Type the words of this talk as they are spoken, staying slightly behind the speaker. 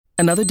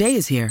Another day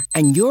is here,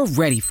 and you're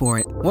ready for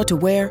it. What to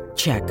wear?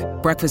 Check.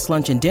 Breakfast,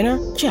 lunch, and dinner?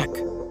 Check.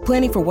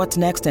 Planning for what's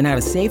next and how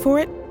to save for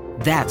it?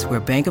 That's where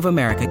Bank of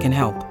America can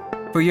help.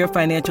 For your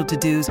financial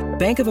to-dos,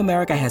 Bank of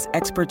America has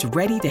experts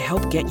ready to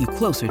help get you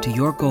closer to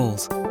your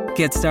goals.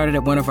 Get started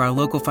at one of our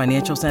local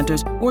financial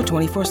centers or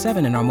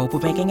 24/7 in our mobile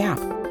banking app.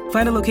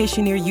 Find a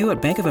location near you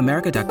at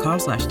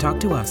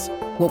bankofamerica.com/talktous.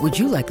 What would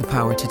you like the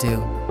power to do?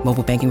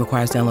 Mobile banking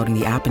requires downloading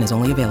the app and is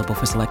only available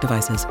for select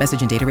devices.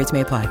 Message and data rates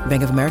may apply.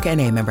 Bank of America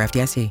N.A., member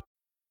FDIC.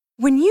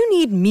 When you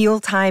need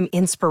mealtime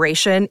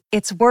inspiration,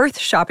 it's worth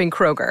shopping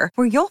Kroger,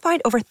 where you'll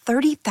find over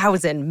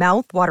 30,000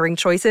 mouth-watering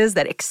choices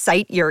that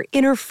excite your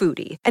inner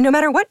foodie. And no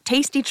matter what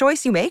tasty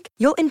choice you make,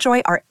 you'll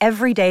enjoy our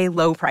everyday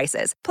low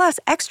prices, plus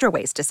extra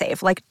ways to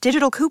save, like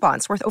digital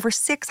coupons worth over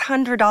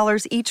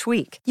 $600 each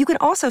week. You can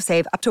also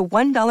save up to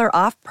 $1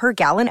 off per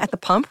gallon at the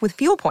pump with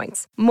fuel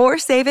points. More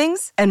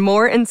savings and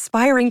more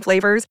inspiring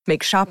flavors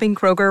make shopping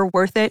Kroger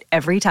worth it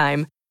every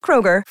time.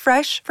 Kroger,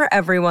 fresh for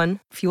everyone.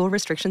 Fuel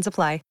restrictions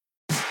apply.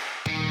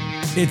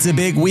 It's a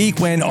big week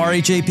when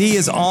RHAP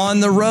is on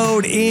the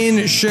road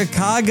in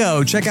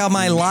Chicago. Check out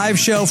my live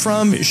show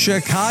from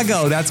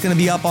Chicago. That's going to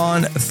be up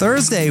on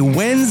Thursday.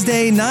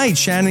 Wednesday night,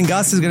 Shannon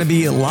Gus is going to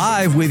be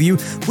live with you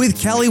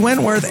with Kelly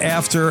Wentworth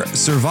after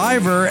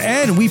Survivor.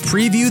 And we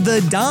preview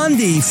the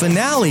Dondi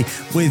finale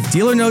with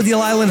Deal or No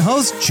Deal Island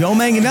host Joe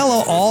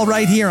Manganiello, all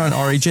right here on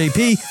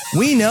RHAP.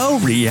 We know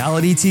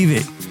reality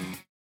TV.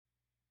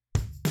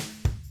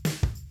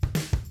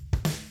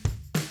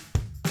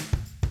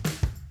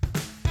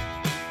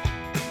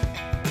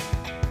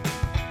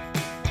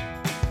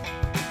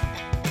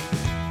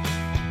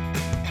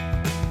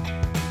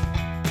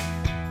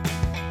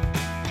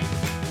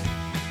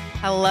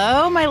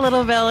 Hello, my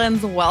little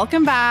villains.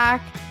 Welcome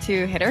back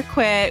to Hit or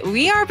Quit.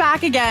 We are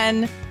back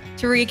again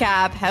to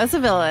recap House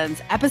of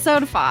Villains,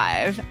 episode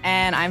 5.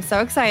 And I'm so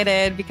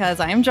excited because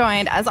I am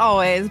joined, as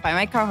always, by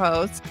my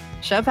co-host,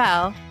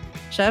 Chappelle.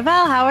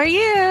 Chappelle, how are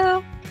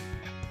you?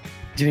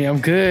 Jenny, I'm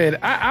good.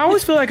 I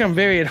always feel like I'm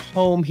very at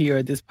home here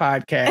at this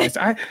podcast.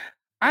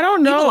 I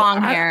don't know. You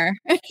belong here.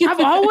 I've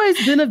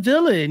always been a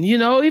villain, you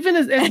know, even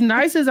as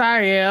nice as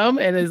I am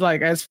and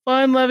as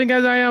fun loving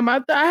as I am,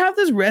 I have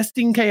this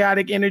resting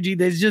chaotic energy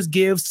that just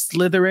gives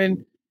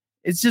Slytherin.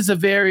 It's just a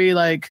very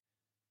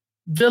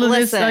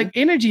villainous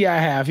energy I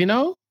have, you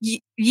know?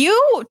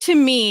 You to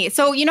me.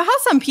 So you know how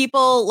some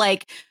people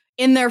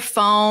in their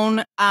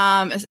phone,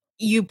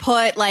 you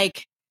put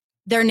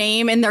their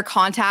name in their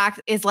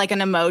contact is an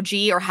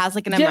emoji or has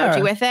an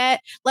emoji with it.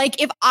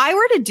 If I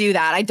were to do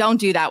that, I don't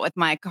do that with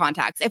my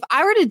contacts. If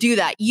I were to do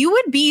that, you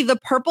would be the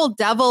purple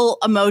devil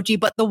emoji,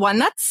 but the one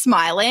that's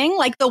smiling,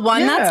 the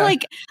one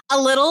that's a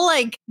little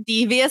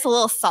devious, a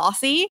little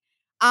saucy.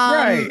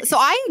 Right. So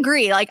I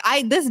agree.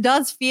 This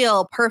does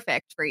feel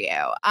perfect for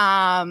you.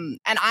 And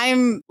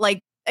I'm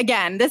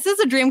again, this is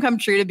a dream come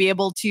true to be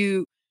able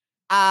to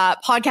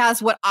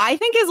podcast what I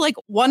think is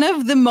one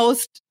of the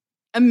most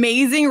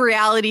amazing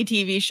reality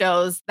TV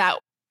shows that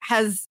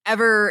has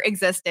ever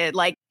existed.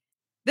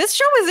 This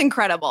show is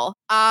incredible.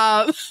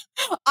 I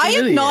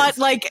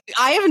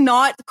have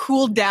not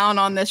cooled down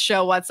on this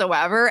show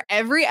whatsoever.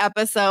 Every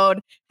episode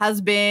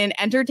has been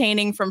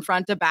entertaining from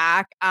front to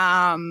back.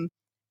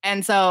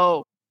 And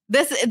so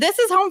this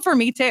is home for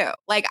me too.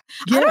 I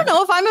don't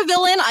know if I'm a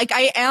villain.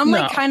 I am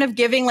kind of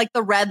giving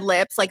the red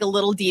lips, a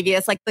little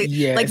devious,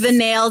 the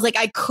nails.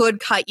 I could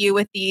cut you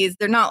with these.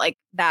 They're not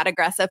that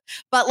aggressive,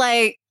 but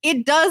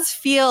it does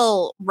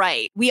feel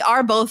right. We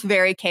are both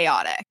very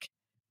chaotic.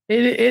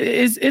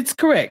 It's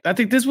correct. I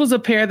think this was a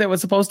pair that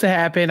was supposed to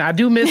happen. I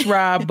do miss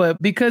Rob, but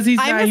because he's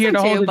not here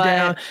to hold it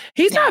down,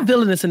 he's not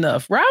villainous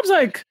enough. Rob's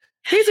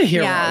he's a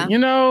hero, you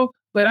know?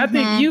 But I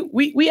think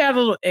we add a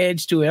little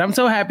edge to it. I'm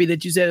so happy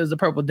that you said it was the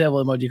purple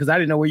devil emoji because I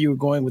didn't know where you were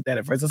going with that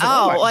at first. I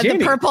said,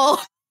 the purple.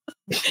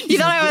 You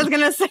thought I was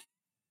going to say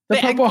the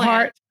purple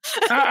heart.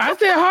 I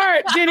said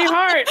heart, Jenny,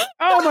 heart.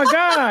 Oh my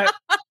God.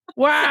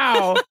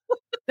 Wow.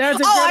 That's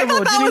incredible. I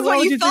thought that was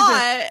what you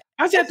thought.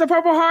 I said the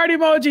purple heart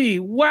emoji.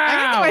 Wow.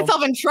 I'm getting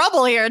myself in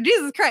trouble here.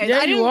 Jesus Christ.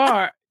 Yeah, you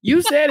are.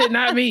 You said it,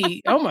 not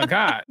me. Oh my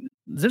God.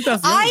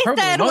 I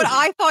said what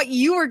I thought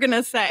you were going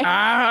to say.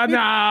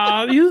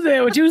 No, you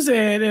said what you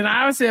said, and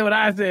I said what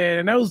I said,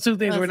 and those two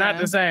things were not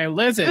the same.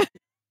 Listen,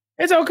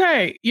 it's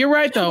okay. You're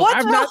right, though.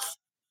 What's wrong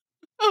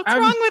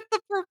with the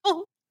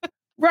purple?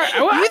 Right.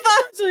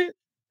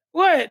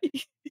 What?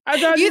 I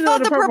thought you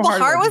thought the purple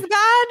heart was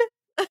bad?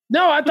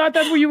 No, I thought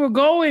that's where you were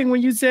going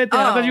when you said that.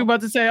 I thought you were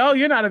about to say, "Oh,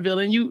 you're not a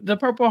villain. The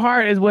purple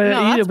heart is what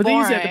it is." But then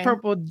you said the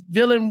purple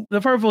villain, the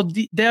purple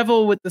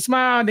devil with the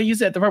smile. And then you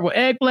said the purple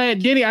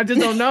eggplant. Jenny, I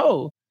just don't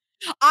know.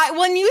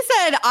 When you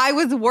said I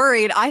was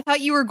worried, I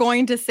thought you were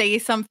going to say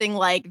something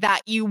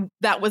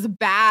that was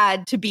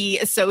bad to be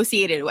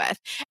associated with.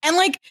 And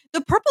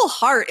the purple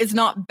heart is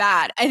not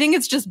bad. I think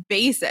it's just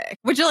basic,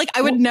 which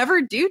I would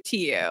never do to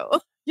you.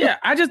 Yeah,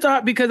 I just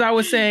thought because I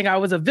was saying I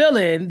was a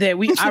villain that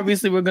we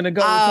obviously were going to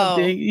go with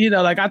something,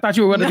 I thought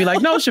you were going to be like,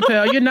 no,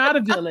 Chappelle, you're not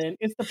a villain.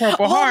 It's the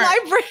purple heart.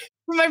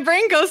 My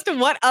brain goes to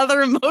what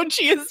other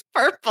emoji is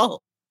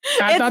purple?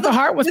 I thought the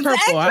heart was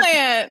purple.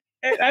 Eggplant.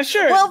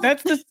 Sure. Well,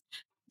 that's the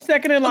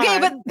second in line. Okay,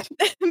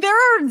 but there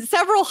are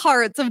several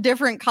hearts of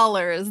different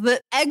colors.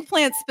 The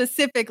eggplant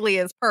specifically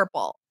is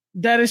purple.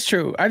 That is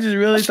true. I just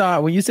really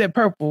thought when you said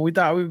purple, we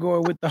thought we were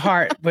going with the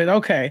heart, but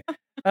okay.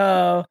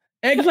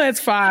 Eggplant's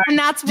fine. And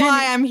that's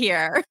why I'm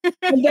here.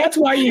 And that's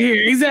why you're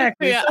here.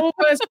 Exactly. Yeah.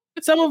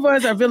 Some of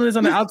us are villains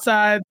on the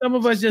outside. Some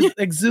of us just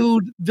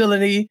exude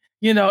villainy,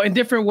 in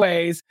different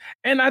ways.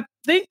 And I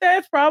think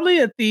that's probably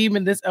a theme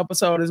in this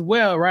episode as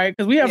well, right?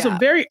 Because we have some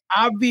very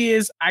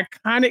obvious,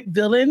 iconic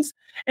villains.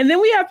 And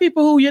then we have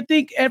people who you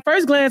think at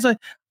first glance, like,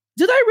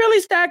 do they really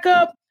stack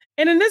up?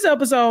 And in this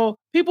episode,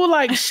 people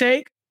like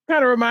Shake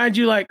kind of remind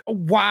you like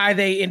why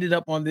they ended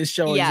up on this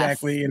show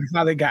exactly and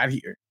how they got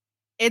here.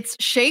 It's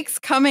Shake's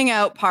coming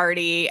out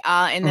party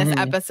in this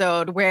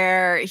episode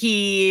where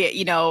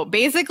he,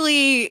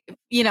 basically,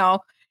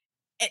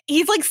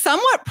 he's like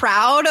somewhat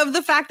proud of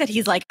the fact that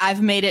he's like,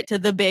 I've made it to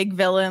the big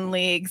villain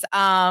leagues.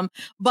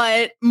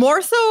 But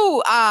more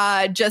so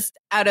just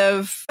out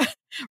of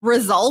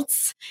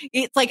results.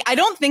 It's like, I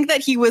don't think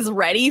that he was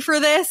ready for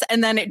this.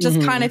 And then it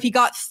just kind of, he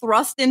got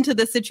thrust into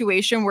the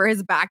situation where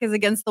his back is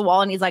against the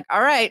wall and he's like,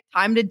 all right,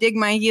 time to dig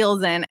my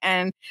heels in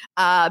and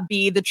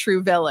be the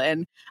true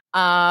villain.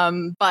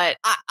 But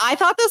I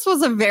thought this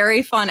was a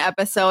very fun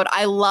episode.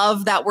 I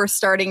love that we're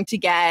starting to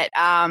get,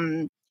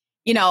 a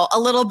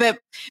little bit,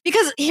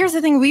 because here's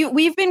the thing,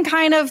 we've been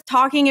kind of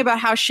talking about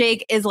how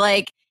Shake is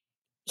like,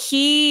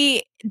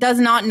 he does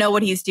not know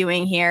what he's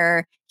doing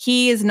here.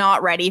 He is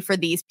not ready for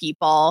these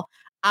people.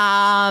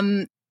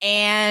 And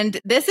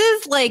this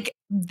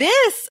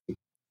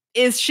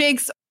is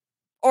Shake's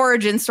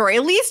origin story,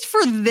 at least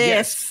for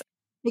this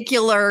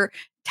particular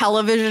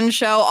television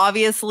show.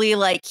 Obviously,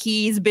 like,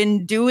 he's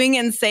been doing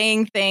and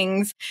saying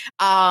things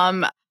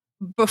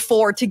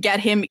before to get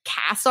him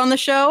cast on the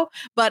show.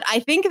 But I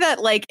think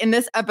that like in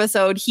this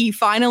episode, he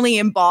finally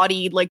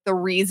embodied like the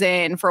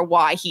reason for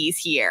why he's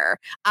here.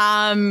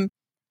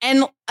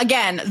 And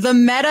again, the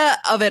meta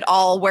of it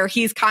all, where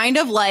he's kind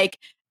of like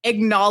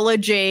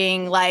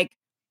acknowledging like,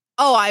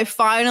 oh, I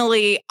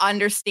finally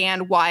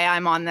understand why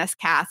I'm on this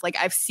cast. Like,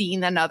 I've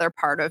seen another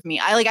part of me.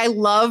 I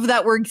love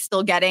that we're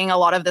still getting a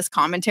lot of this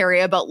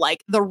commentary about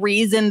like the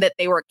reason that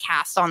they were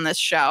cast on this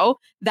show.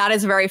 That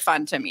is very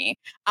fun to me.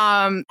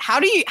 How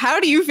do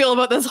you feel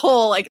about this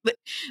whole like this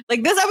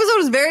episode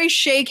is very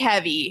Shake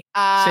heavy.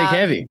 Shake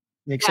heavy.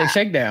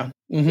 Shake down.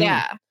 Mm-hmm.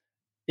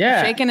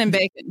 Yeah. Shaking and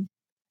bacon.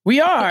 We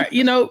are,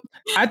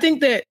 I think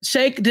that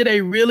Shake did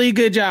a really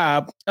good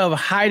job of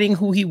hiding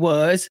who he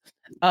was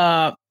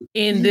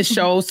in this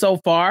show so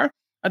far.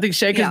 I think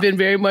Shake has been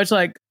very much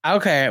like,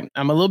 okay,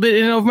 I'm a little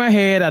bit in over my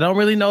head. I don't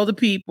really know the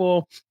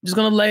people. I'm just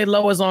going to lay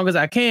low as long as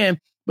I can.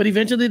 But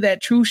eventually that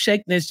true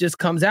Shakeness just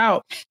comes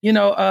out,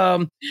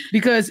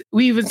 because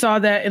we even saw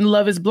that in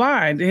Love is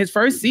Blind. In his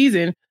first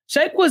season,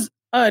 Shake was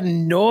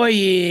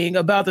annoying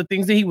about the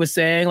things that he was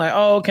saying, like,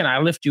 oh, can I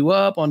lift you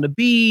up on the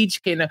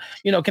beach? Can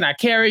I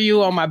carry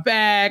you on my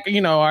back?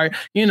 Really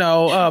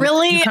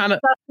kind of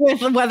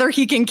with whether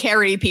he can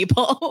carry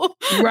people.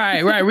 right.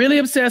 Really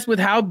obsessed with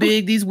how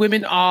big these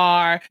women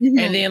are. Mm-hmm.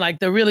 And then like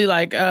the really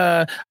like,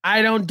 I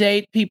don't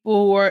date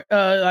people who are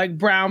like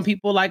brown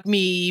people like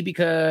me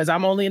because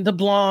I'm only into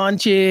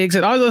blonde chicks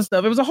and all those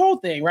stuff. It was a whole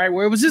thing, right?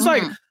 Where it was just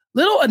like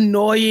little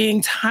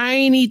annoying,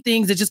 tiny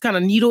things that just kind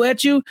of needle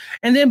at you.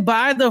 And then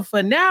by the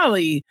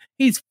finale,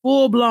 he's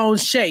full blown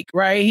Shake,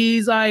 right?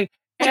 He's like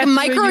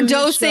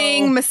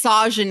microdosing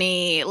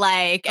misogyny,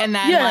 like, and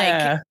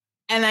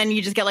then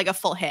you just get like a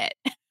full hit.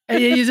 And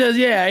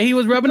he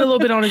was rubbing a little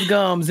bit on his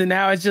gums and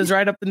now it's just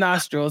right up the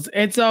nostrils.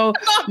 And so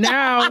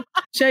now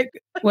Shake,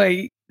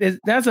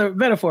 that's a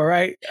metaphor,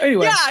 right?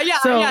 Anyway. It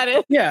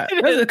is. Yeah,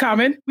 that's a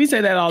comment. We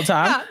say that all the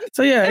time. Yeah,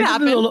 so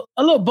it's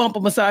a little bump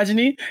of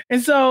misogyny.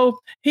 And so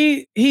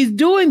he's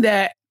doing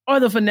that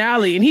on the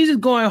finale and he's just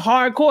going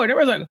hardcore. And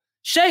everyone's like,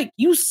 Shake,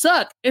 you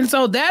suck. And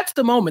so that's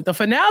the moment. The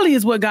finale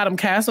is what got him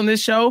cast on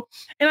this show.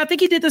 And I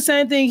think he did the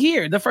same thing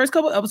here. The first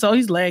couple episodes,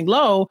 he's laying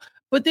low.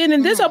 But then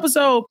in this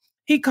episode,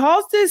 he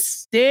calls this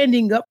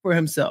standing up for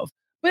himself.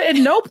 But at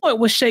no point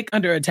was Shake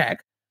under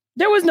attack.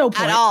 There was no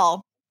point. At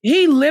all.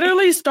 He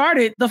literally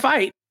started the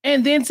fight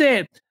and then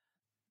said,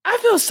 I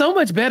feel so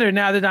much better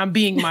now that I'm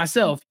being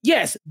myself.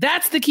 Yes,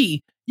 that's the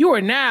key. You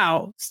are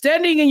now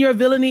standing in your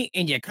villainy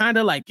and you kind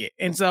of like it.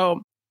 And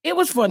so it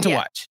was fun to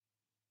watch.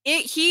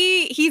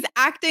 He's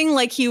acting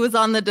like he was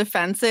on the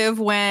defensive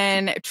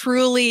when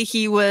truly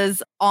he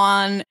was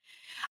on,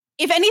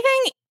 if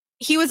anything,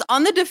 he was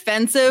on the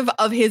defensive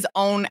of his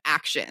own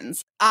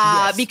actions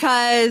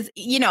because,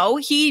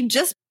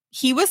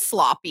 he was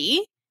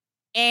sloppy.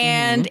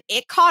 And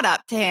it caught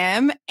up to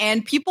him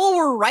and people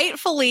were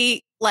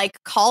rightfully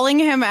like calling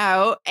him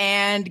out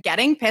and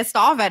getting pissed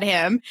off at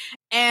him.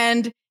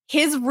 And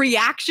his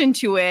reaction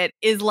to it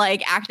is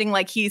like acting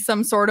like he's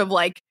some sort of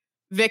like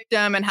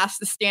victim and has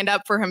to stand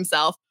up for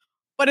himself.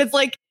 But it's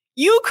like,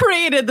 you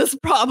created this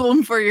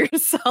problem for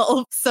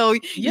yourself. So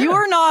you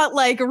are not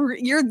like,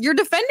 you're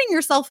defending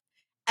yourself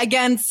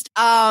against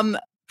past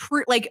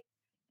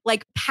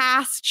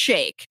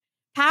Shake.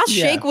 Past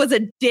Shake was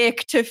a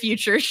dick to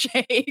future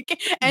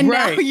Shake, and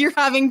now you're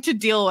having to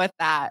deal with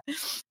that.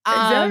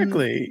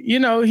 Exactly. You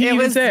know, it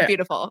was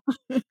beautiful.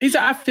 He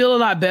said, I feel a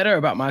lot better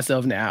about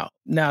myself now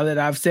that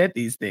I've said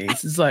these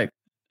things. It's like,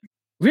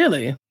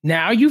 really?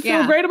 Now you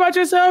feel great about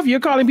yourself?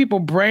 You're calling people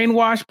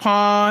brainwashed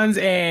pawns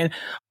and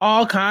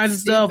all kinds of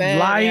stuff,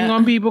 lying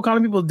on people,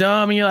 calling people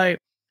dumb. And you're like,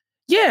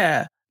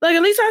 yeah, like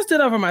at least I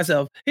stood up for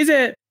myself. He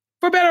said,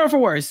 for better or for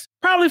worse,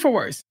 probably for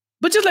worse.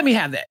 But just let me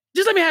have that.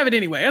 Just let me have it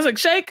anyway. I was like,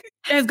 Shake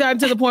has gotten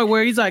to the point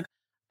where he's like,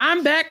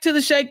 I'm back to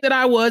the Shake that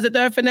I was at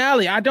the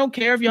finale. I don't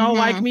care if y'all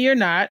like me or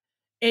not.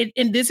 And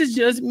this is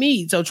just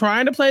me. So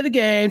trying to play the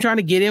game, trying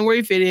to get in where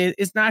he fit in,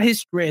 it's not his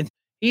strength.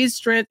 His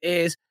strength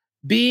is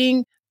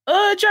being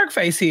a jerk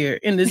face here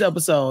in this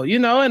episode, you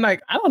know? And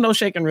like, I don't know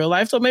Shake in real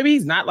life. So maybe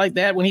he's not like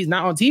that when he's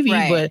not on TV.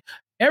 Right. But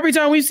every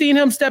time we've seen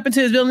him step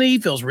into his villainy, he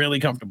feels really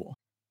comfortable.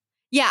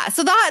 Yeah,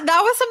 so that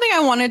was something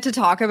I wanted to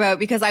talk about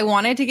because I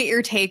wanted to get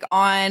your take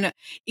on.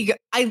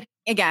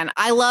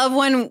 I love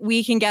when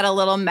we can get a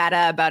little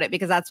meta about it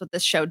because that's what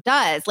this show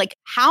does. Like,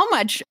 how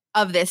much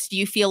of this do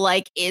you feel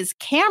like is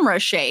camera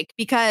Shake?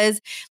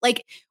 Because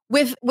like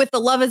with the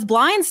Love Is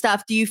Blind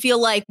stuff, do you feel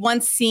like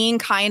once seeing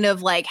kind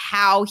of like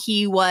how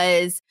he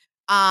was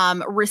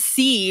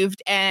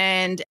received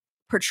and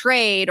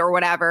portrayed or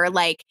whatever,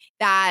 like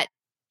that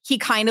he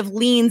kind of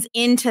leans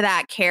into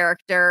that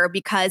character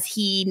because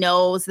he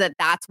knows that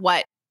that's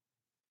what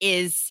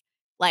is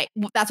like,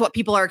 that's what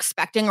people are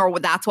expecting or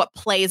that's what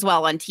plays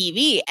well on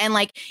TV. And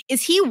like,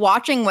 is he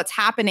watching what's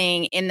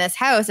happening in this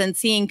house and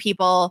seeing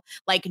people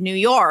like New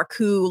York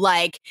who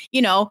like,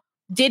 you know,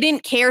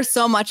 didn't care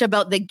so much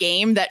about the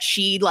game that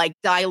she like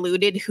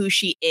diluted who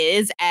she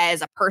is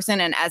as a person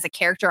and as a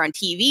character on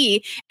TV?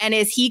 And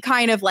is he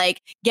kind of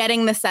like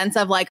getting the sense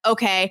of like,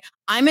 okay,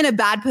 I'm in a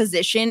bad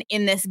position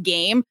in this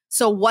game.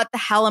 So what the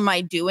hell am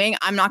I doing?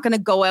 I'm not going to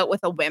go out with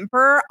a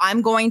whimper.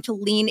 I'm going to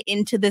lean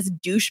into this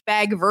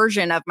douchebag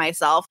version of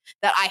myself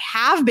that I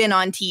have been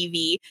on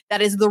TV.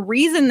 That is the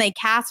reason they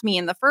cast me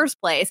in the first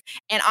place.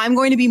 And I'm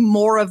going to be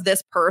more of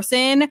this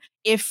person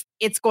if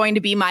it's going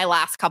to be my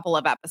last couple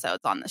of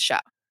episodes on the show.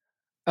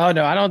 Oh,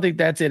 no, I don't think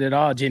that's it at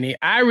all, Jenny.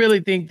 I really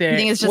think that... I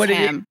think it's just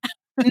him.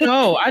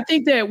 No, I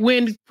think that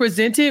when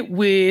presented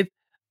with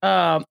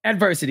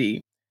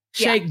adversity,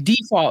 Shake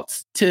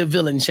defaults to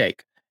villain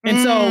Shake.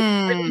 And so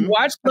when you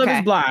watch Love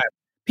Is Blind,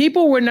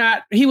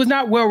 he was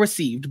not well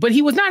received, but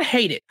he was not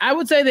hated. I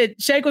would say that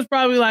Shake was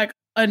probably like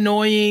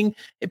annoying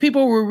and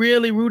people were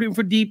really rooting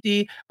for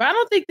Deepti, but I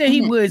don't think that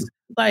he was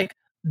like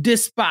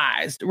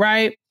despised,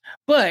 right?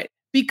 But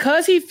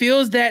because he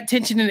feels that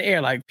tension in the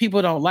air, like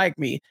people don't like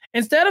me,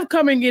 instead of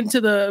coming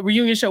into the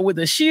reunion show with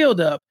a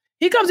shield up,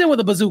 he comes in with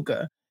a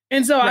bazooka.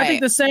 And so I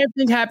think the same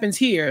thing happens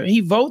here.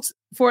 He votes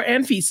for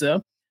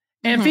Anfisa.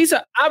 And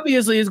Anfisa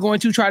obviously is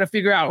going to try to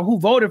figure out who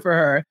voted for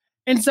her.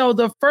 And so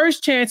the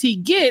first chance he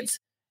gets,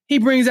 he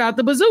brings out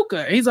the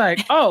bazooka. He's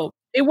like, oh,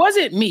 it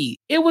wasn't me.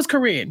 It was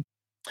Corinne.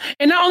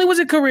 And not only was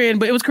it Corinne,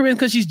 but it was Corinne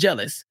because she's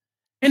jealous.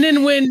 And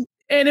then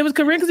and it was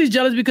Corinne because he's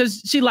jealous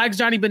because she likes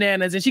Johnny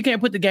Bananas and she can't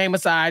put the game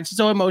aside. She's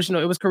so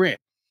emotional. It was Corinne.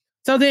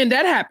 So then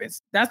that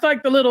happens. That's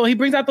like he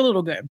brings out the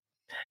little gun.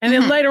 And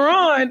then later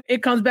on,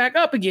 it comes back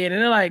up again. And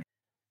they're like,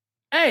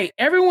 hey,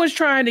 everyone's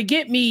trying to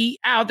get me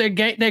out. They're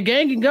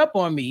ganging up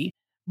on me,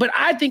 but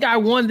I think I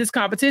won this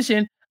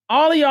competition.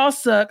 All of y'all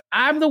suck.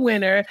 I'm the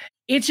winner.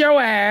 It's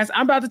your ass.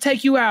 I'm about to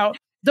take you out.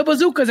 The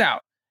bazooka's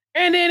out.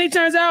 And then it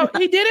turns out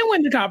he didn't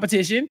win the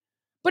competition,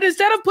 but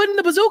instead of putting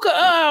the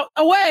bazooka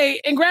away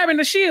and grabbing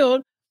the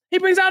shield, he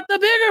brings out the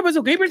bigger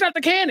bazooka. He brings out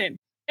the cannon.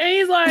 And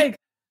he's like,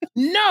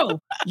 no,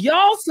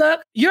 y'all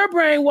suck. You're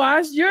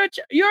brainwashed.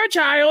 You're a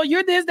child.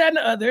 You're this, that, and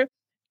the other.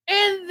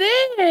 And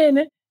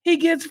then he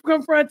gets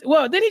confronted.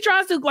 Well, then he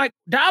tries to like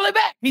dial it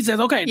back. He says,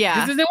 okay,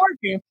 this isn't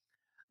working.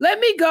 Let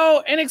me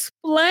go and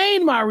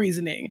explain my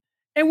reasoning.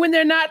 And when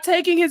they're not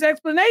taking his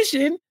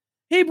explanation,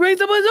 he brings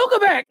the bazooka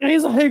back. And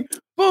he's like,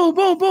 boom,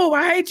 boom, boom.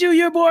 I hate you.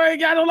 You're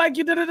boring. I don't like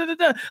you. Da, da, da, da,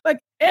 da. Like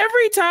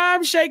every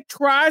time Shake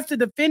tries to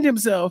defend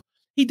himself,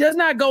 he does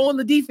not go on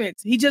the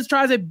defense. He just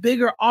tries a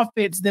bigger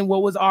offense than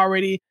what was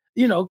already,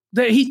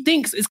 that he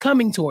thinks is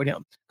coming toward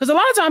him. Because a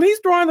lot of time he's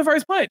throwing the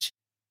first punch.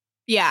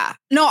 Yeah,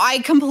 no, I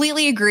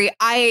completely agree.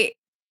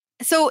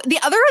 So the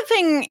other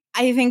thing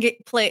I think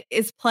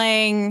is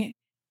playing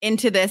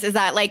into this is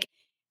that like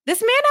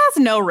this man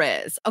has no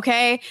riz,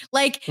 okay?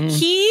 Like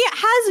he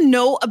has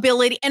no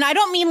ability, and I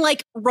don't mean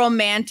like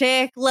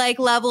romantic like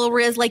level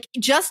riz, like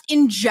just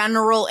in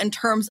general in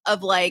terms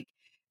of like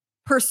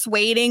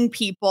persuading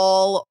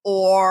people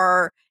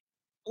or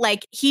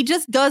like he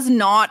just does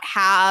not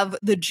have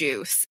the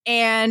juice.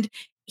 And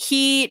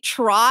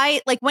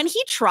when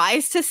he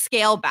tries to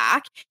scale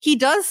back, he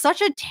does such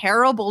a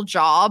terrible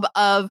job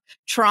of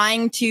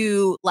trying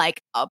to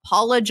like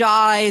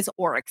apologize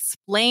or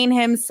explain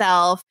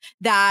himself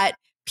that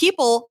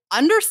people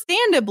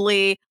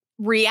understandably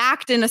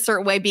react in a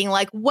certain way, being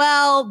like,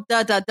 well,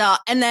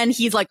 and then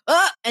he's like,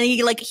 and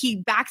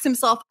he backs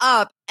himself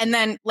up, and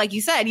then, like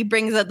you said, he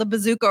brings out the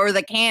bazooka or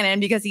the cannon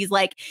because he's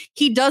like,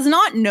 he does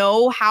not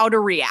know how to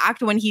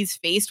react when he's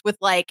faced with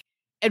like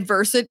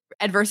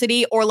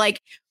adversity, or like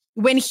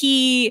when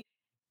he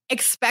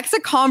expects a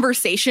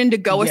conversation to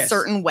go a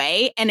certain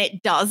way and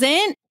it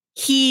doesn't.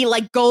 He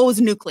like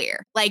goes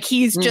nuclear. Like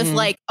he's just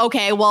like,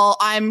 okay, well,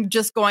 I'm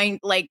just going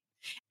like,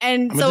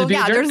 and so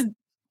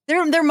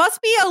there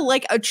must be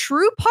a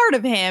true part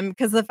of him,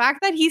 because the fact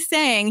that he's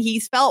saying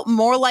he's felt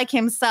more like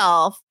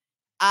himself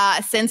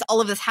since all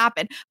of this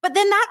happened. But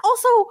then that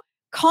also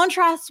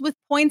contrasts with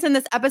points in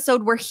this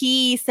episode where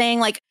he's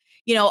saying, like,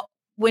 you know,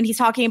 when he's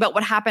talking about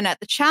what happened at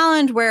the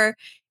challenge, where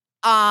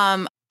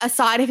a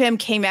side of him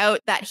came out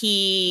that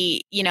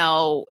he, you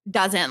know,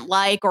 doesn't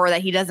like, or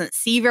that he doesn't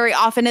see very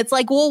often. It's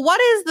like, well, what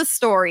is the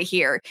story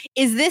here?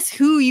 Is this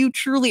who you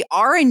truly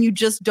are and you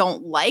just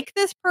don't like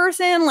this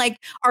person? Like,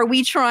 are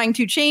we trying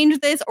to change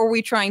this, or are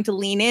we trying to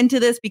lean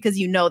into this because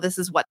you know this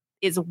is what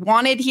is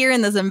wanted here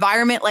in this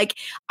environment? Like,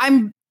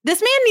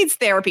 this man needs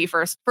therapy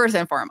first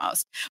and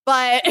foremost.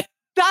 But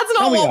that's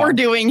not what we're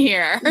doing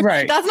here.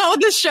 Right. That's not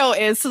what this show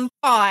is. So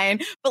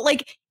fine. But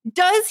like,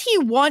 does he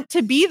want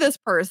to be this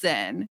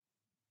person?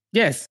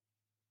 Yes,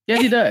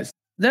 he does.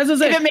 That's what I'm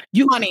saying. If it makes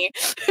you money.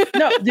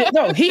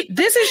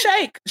 This is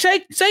Shake.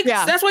 Shake.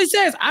 Yeah. That's what he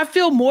says. I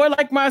feel more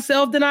like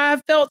myself than I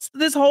have felt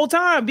this whole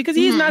time, because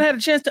he's not had a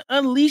chance to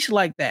unleash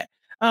like that.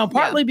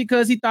 Partly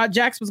because he thought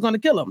Jax was going to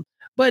kill him.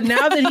 But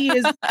now that he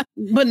is,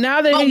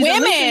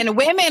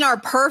 women are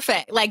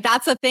perfect. Like,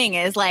 that's the thing,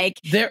 is like,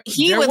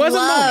 he would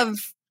love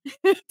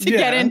to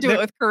get into it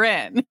with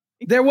Corinne.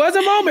 There was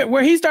a moment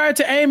where he started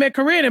to aim at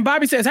Corinne, and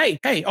Bobby says,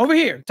 hey, over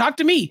here, talk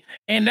to me.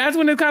 And that's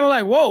when it's kind of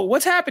like, whoa,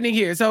 what's happening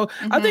here? So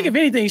I think if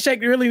anything,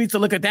 Shake really needs to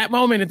look at that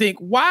moment and think,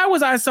 why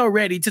was I so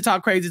ready to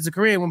talk crazy to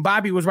Corinne when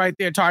Bobby was right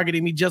there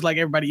targeting me just like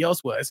everybody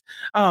else was?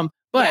 There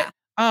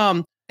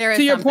is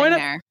to your something point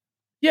there.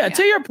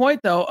 To your point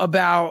though,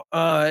 about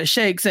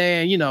Shake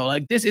saying, you know,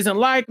 like, this isn't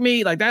like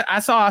me, like that, I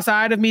saw a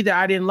side of me that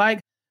I didn't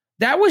like.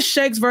 That was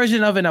Shake's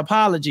version of an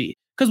apology.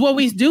 Because what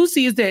we do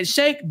see is that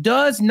Shake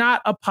does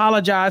not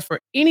apologize for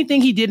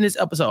anything he did in this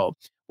episode.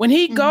 When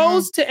he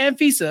goes to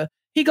Anfisa,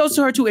 he goes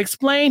to her to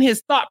explain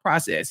his thought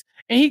process.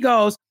 And he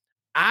goes,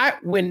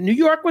 when New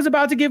York was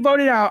about to get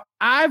voted out,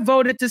 I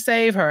voted to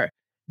save her.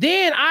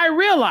 Then I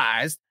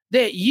realized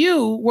that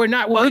you were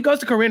not, well, he goes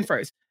to Corinne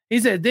first. He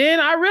said, then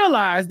I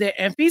realized that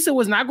Anfisa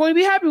was not going to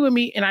be happy with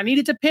me and I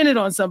needed to pin it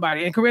on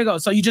somebody. And Corinne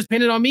goes, so you just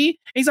pinned it on me? And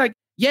he's like,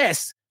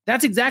 yes,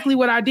 that's exactly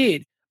what I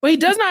did. But he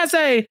does not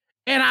say,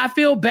 and I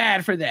feel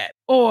bad for that.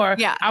 Or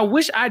I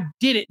wish I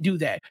didn't do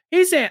that.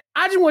 He said,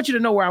 I just want you to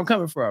know where I'm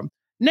coming from.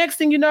 Next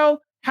thing you know,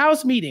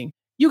 house meeting.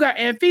 You got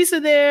Anfisa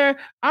there,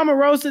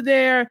 Omarosa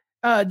there,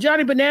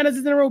 Johnny Bananas is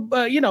in the room,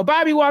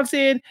 Bobby walks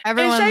in.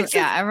 Everyone's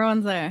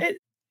there.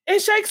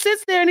 And Shake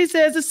sits there and he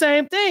says the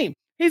same thing.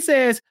 He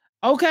says,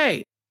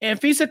 okay,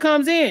 Anfisa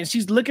comes in.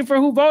 She's looking for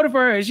who voted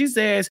for her. And she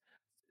says,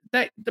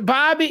 that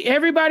Bobby,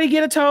 everybody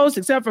get a toast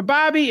except for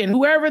Bobby and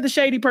whoever the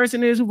shady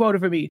person is who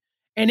voted for me.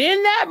 And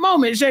in that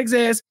moment, Shake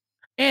says,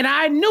 and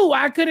I knew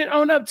I couldn't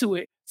own up to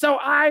it. So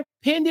I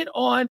pinned it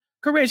on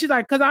Corinne. She's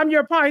like, because I'm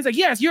your pawn. He's like,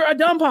 yes, you're a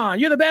dumb pawn.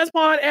 You're the best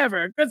pawn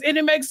ever. And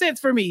it makes sense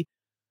for me.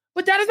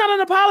 But that is not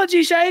an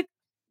apology, Shake.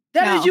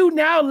 That is you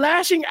now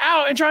lashing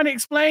out and trying to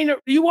explain.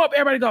 You want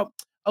everybody to go,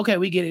 okay,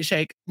 we get it,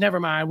 Shake. Never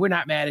mind. We're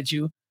not mad at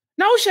you.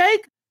 No,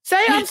 Shake. Say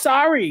I'm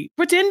sorry.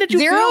 Pretend that you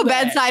zero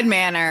bedside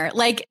manner.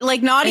 Like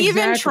not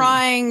even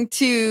trying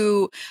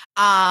to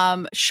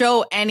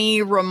show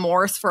any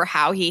remorse for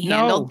how he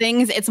handled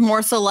things. It's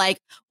more so like,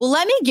 well,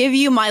 let me give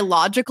you my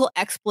logical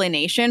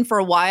explanation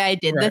for why I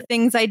did the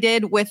things I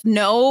did, with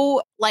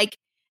no, like,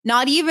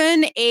 not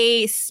even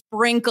a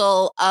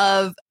sprinkle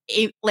of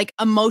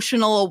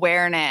emotional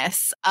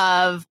awareness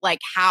of like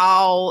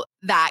how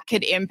that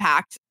could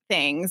impact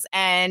things,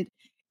 and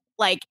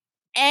like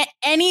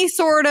any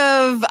sort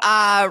of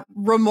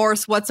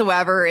remorse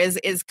whatsoever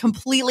is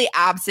completely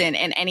absent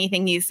in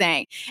anything he's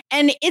saying.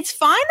 And it's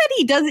fine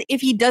that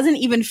if he doesn't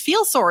even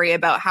feel sorry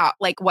about how,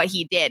 like, what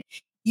he did.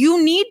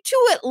 You need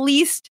to at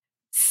least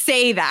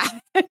say that.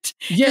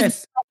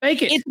 Yes,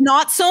 make it. It's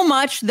not so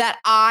much that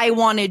I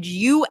wanted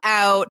you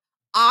out.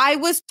 I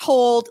was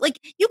told, like,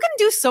 you can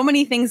do so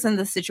many things in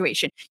this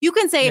situation. You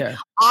can say,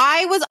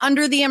 I was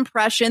under the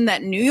impression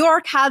that New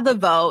York had the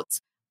votes.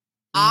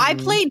 I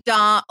played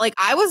dumb. Like,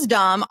 I was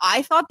dumb.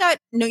 I thought that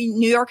New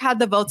York had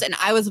the votes and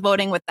I was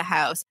voting with the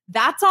House.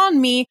 That's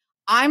on me.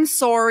 I'm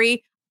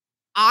sorry.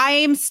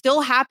 I'm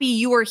still happy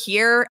you were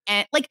here.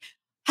 And like,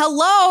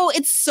 hello,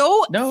 it's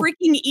so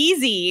freaking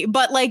easy.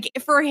 But like,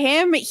 for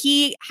him,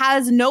 he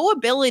has no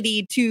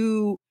ability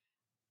to,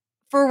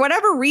 for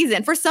whatever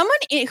reason, for someone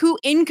who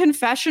in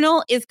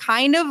confessional is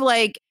kind of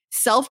like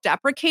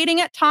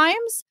self-deprecating at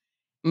times,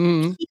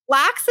 he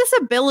lacks this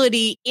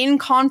ability in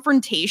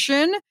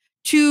confrontation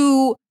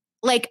to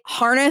like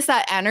harness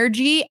that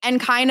energy and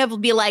kind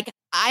of be like,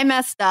 I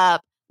messed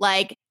up.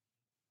 Like,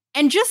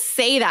 and just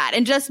say that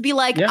and just be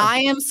like, I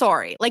am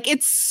sorry. Like,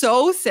 it's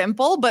so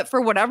simple, but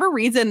for whatever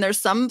reason,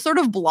 there's some sort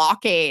of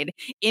blockade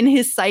in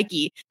his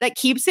psyche that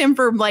keeps him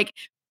from like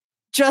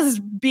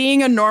just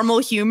being a normal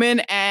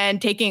human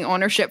and taking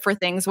ownership for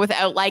things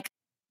without like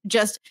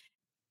just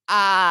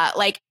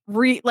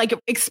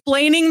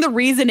explaining the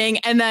reasoning,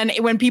 and then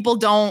when people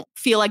don't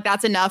feel like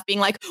that's enough, being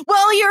like,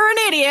 well, you're an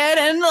idiot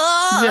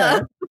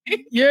and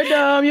you're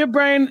dumb, you're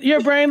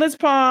brainless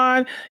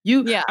pawn.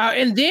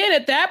 And then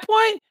at that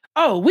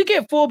point, we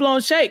get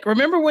full-blown Shake.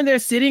 Remember when they're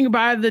sitting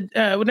by the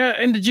when they're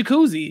in the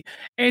jacuzzi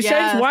and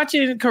Shake's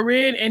watching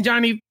Corinne and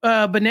Johnny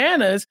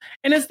bananas,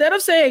 and instead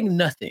of saying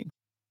nothing,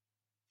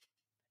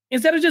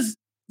 instead of just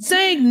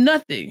saying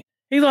nothing,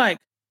 he's like,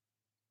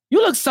 you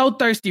look so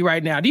thirsty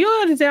right now. Do you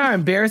understand how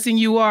embarrassing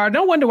you are?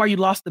 No wonder why you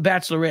lost the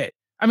Bachelor.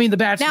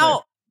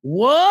 Now,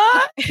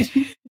 what?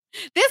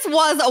 This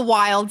was a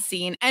wild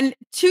scene. And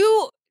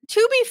to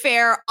be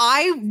fair,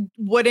 I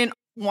wouldn't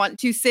want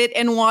to sit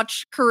and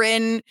watch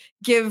Corinne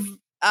give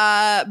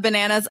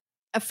bananas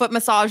a foot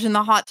massage in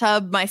the hot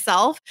tub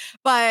myself.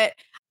 But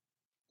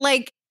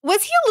like,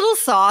 was he a little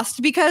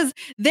sauced? Because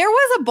there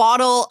was a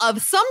bottle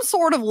of some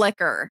sort of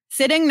liquor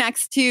sitting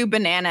next to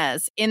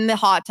bananas in the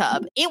hot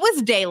tub. It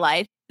was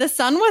daylight. The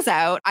sun was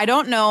out. I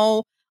don't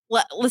know.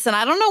 Listen,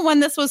 I don't know when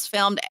this was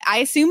filmed. I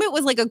assume it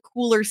was like a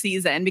cooler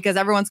season because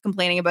everyone's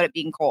complaining about it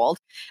being cold.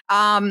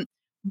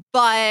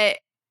 But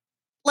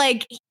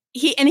like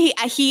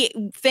he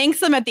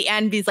thanks them at the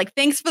end. He's like,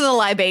 thanks for the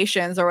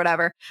libations or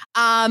whatever.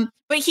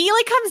 But he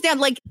like comes down,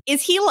 like,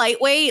 is he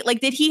lightweight?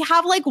 Like, did he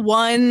have like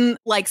one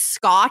like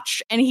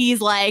scotch? And he's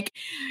like,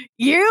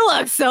 you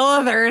look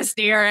so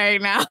thirsty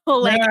right now.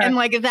 And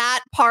like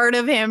that part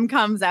of him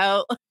comes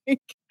out.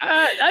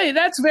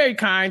 That's very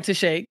kind to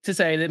Shake to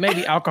say that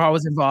maybe alcohol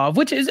was involved,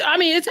 which is, I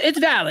mean, it's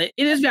valid.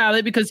 It is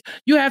valid because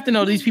you have to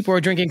know these people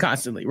are drinking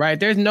constantly, right?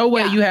 There's no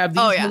way you have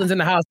these villains in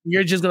the house and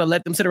you're just going to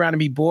let them sit around and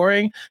be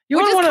boring.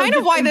 Which is kind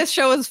of why this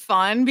show is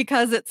fun,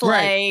 because it's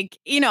like,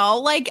 you know,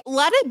 like,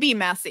 let it be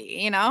messy,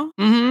 you know?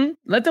 Mm-hmm.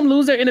 Let them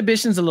lose their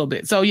inhibitions a little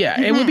bit. So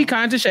it would be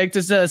kind to Shake to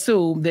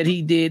assume that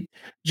he did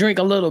drink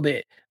a little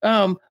bit.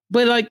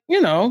 But like, you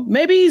know,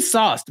 maybe he's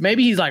sauced.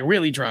 Maybe he's like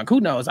really drunk.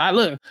 Who knows?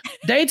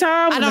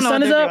 Daytime when the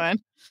sun is up.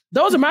 Doing.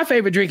 Those are my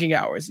favorite drinking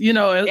hours. You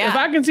know, if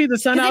I can see the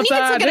sun outside,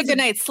 then you can get a good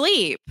night's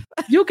sleep.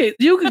 You could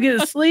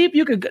get a sleep.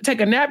 You could take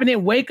a nap and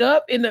then wake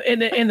up in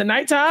the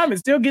nighttime and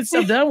still get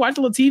stuff done. Watch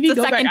a little TV.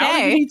 Go back out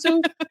if you need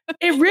to.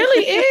 It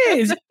really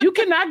is. You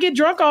cannot get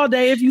drunk all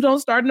day if you don't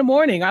start in the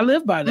morning. I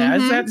live by that.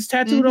 Mm-hmm. It's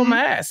tattooed on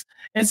my ass.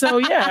 And so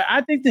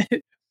I think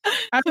that.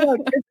 I feel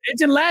like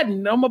it's in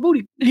Latin on my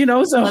booty, you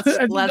know. So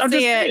let's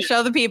see it.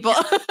 Show the people.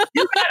 I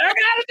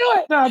gotta do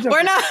it. No,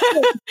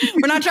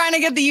 we're not trying to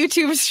get the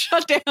YouTube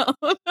shut down.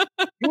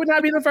 It would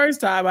not be the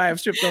first time I have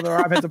stripped on the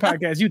Rob Has a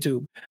Podcast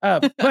YouTube.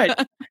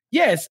 But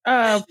yes,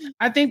 I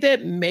think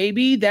that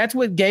maybe that's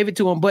what gave it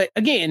to him. But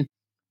again,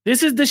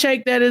 this is the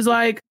Shake that is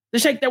like the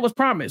Shake that was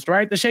promised,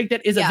 right? The Shake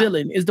that is a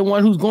villain is the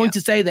one who's going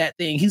to say that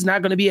thing. He's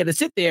not going to be able to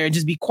sit there and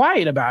just be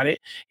quiet about it.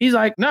 He's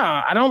like,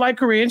 nah, I don't like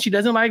Corinne. She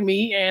doesn't like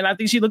me. And I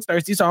think she looks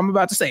thirsty. So I'm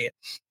about to say it.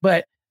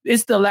 But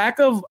it's the lack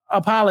of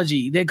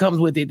apology that comes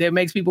with it that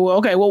makes people,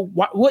 okay, well,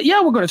 what?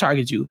 Yeah, we're going to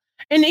target you.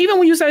 And even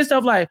when you say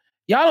stuff like,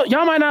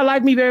 y'all might not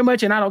like me very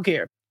much and I don't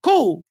care.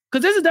 Cool.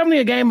 Because this is definitely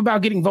a game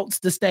about getting votes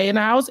to stay in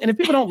the house. And if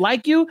people don't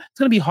like you, it's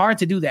going to be hard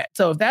to do that.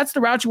 So if that's the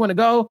route you want to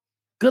go,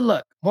 good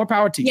luck. More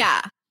power to you.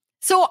 Yeah.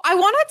 So I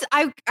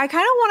kind of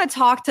want to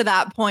talk to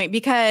that point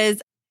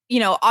because, you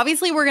know,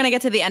 obviously we're going to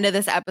get to the end of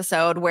this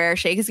episode where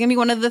Shake is going to be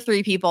one of the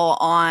 3 people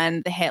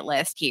on the hit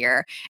list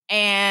here.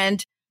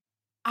 And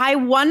I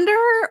wonder,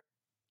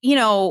 you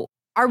know,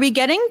 are we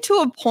getting to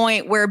a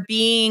point where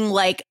being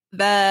like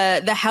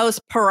the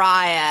house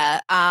pariah,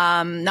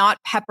 not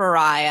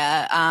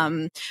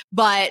pepariah,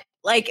 but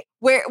like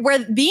where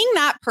being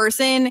that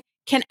person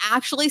can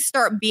actually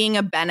start being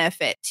a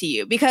benefit to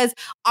you? Because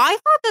I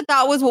thought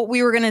that was what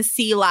we were going to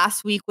see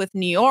last week with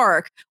New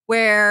York,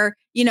 where,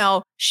 you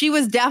know, she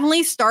was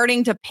definitely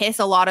starting to piss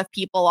a lot of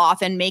people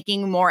off and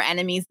making more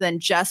enemies than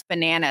just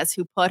Bananas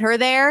who put her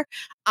there.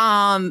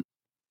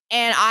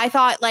 And I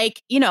thought,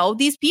 like, you know,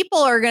 these people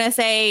are going to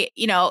say,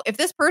 you know, if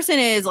this person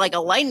is like a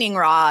lightning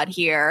rod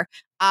here,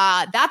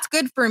 that's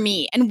good for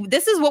me. And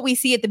this is what we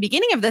see at the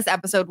beginning of this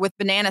episode with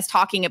Bananas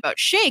talking about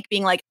Shake,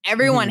 being like,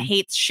 everyone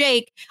hates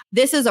Shake.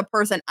 This is a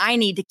person I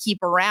need to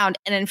keep around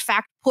and in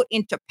fact put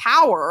into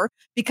power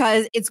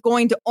because it's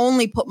going to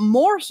only put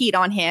more heat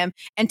on him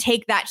and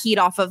take that heat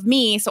off of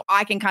me so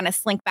I can kind of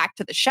slink back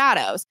to the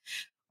shadows.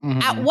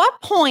 At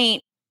what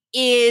point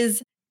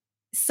is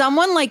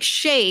someone like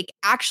Shake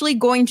actually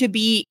going to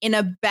be in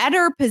a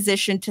better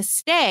position to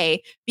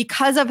stay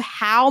because of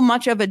how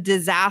much of a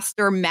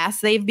disaster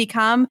mess they've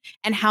become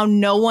and how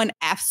no one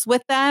F's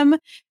with them,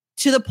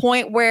 to the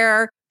point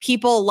where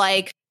people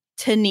like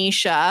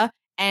Tanisha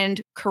and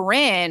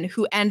Corinne,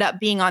 who end up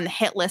being on the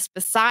hit list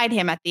beside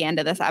him at the end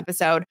of this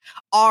episode,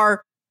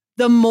 are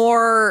the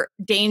more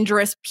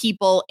dangerous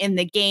people in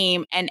the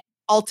game and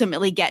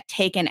ultimately get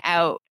taken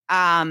out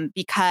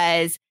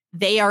because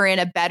they are in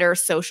a better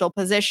social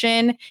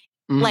position.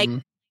 Like,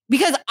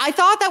 because I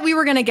thought that we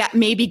were going to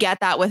get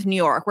that with New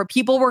York, where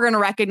people were going to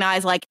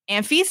recognize like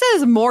Anfisa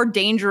is more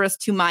dangerous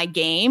to my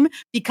game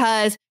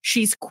because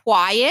she's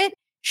quiet.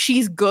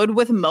 She's good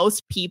with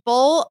most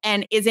people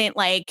and isn't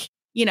like,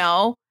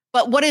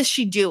 but what is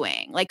she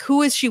doing? Like,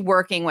 who is she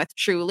working with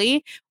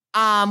truly?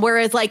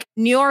 Whereas like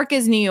New York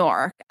is New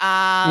York.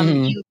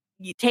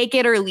 You take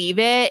it or leave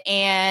it.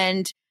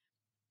 And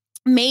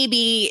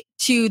maybe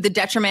to the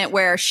detriment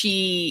where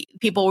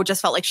people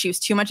just felt like she was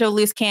too much of a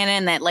loose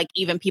cannon, that like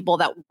even people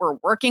that were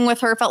working with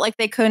her felt like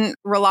they couldn't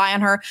rely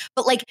on her.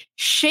 But like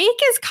Shake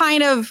is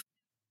kind of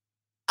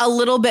a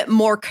little bit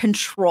more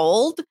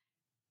controlled,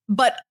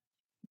 but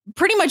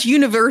pretty much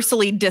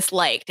universally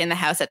disliked in the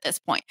house at this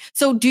point.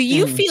 So do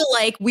you feel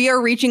like we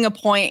are reaching a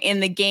point in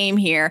the game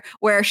here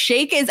where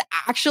Shake is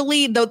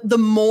actually the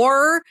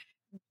more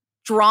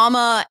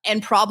drama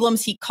and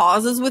problems he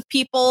causes with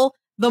people,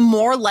 the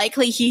more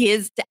likely he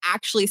is to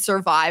actually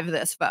survive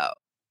this vote?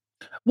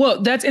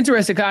 Well, that's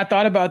interesting. I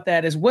thought about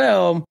that as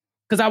well,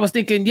 because I was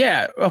thinking,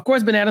 yeah, of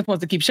course, Bananas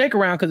wants to keep Shake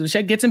around because if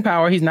Shake gets in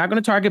power, he's not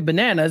going to target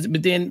Bananas.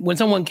 But then when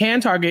someone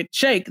can target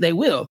Shake, they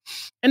will.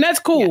 And that's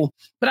cool.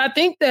 Yeah. But I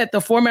think that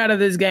the format of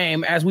this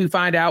game, as we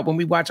find out when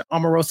we watch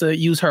Omarosa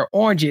use her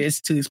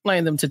oranges to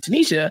explain them to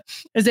Tanisha,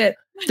 is that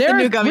there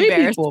are three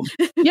people.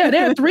 Yeah,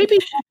 there are three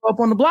people up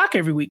on the block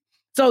every week.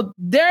 So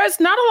there's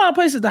not a lot of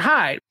places to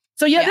hide.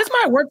 So yeah, this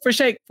might work for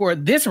Shake for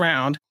this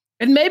round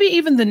and maybe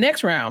even the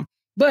next round.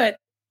 But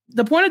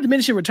the point of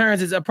diminishing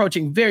returns is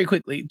approaching very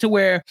quickly to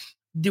where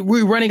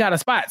we're running out of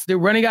spots. They're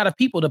running out of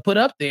people to put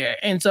up there.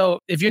 And so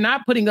if you're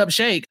not putting up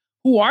Shake,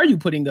 who are you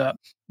putting up?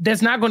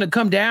 That's not going to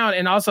come down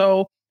and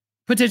also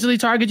potentially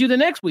target you the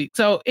next week.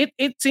 So it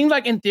seems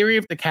like in theory,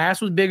 if the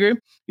cast was bigger,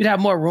 you'd have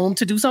more room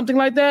to do something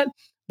like that.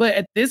 But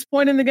at this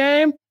point in the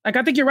game, like,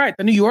 I think you're right.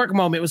 The New York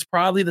moment was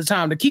probably the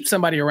time to keep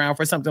somebody around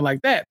for something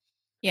like that.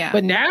 Yeah.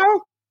 But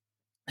now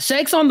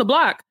Shake's on the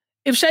block.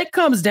 If Shake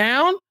comes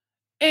down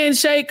and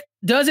Shake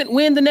doesn't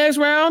win the next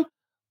round,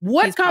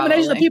 what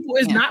combination of people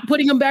is not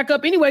putting him back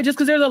up anyway, just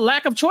because there's a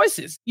lack of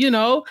choices,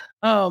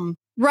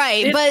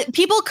 Right. But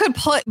people could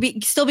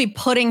still be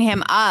putting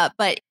him up,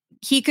 but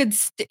he could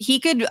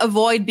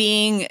avoid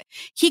he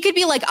could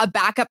be like a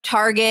backup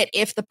target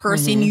if the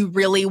person you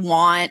really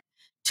want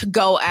to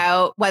go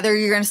out, whether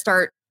you're going to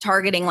start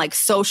targeting like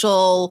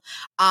social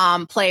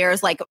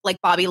players like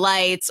Bobby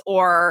Lights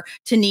or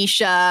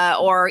Tanisha,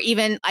 or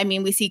even, I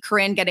mean, we see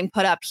Corinne getting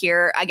put up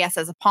here, I guess,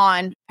 as a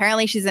pawn.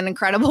 Apparently she's an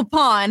incredible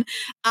pawn.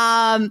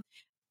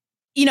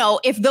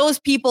 If those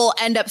people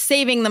end up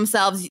saving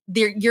themselves,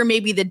 you're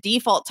maybe the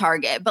default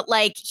target. But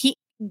like,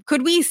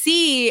 could we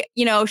see,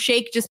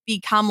 Shake just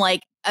become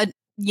like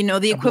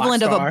the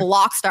equivalent of a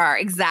block star?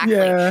 Exactly.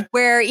 Yeah.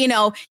 Where,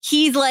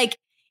 he's like,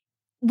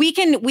 we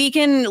can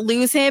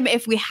lose him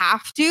if we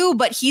have to,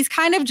 but he's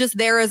kind of just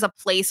there as a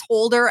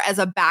placeholder, as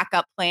a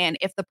backup plan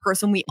if the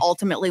person we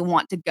ultimately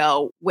want to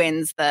go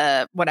wins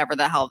the whatever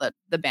the hell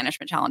the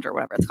banishment challenge or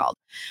whatever it's called.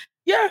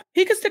 Yeah,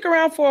 he could stick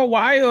around for a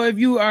while if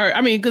you are.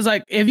 I mean, because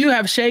like if you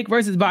have Shake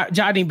versus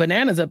Johnny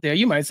Bananas up there,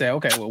 you might say,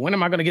 okay, well, when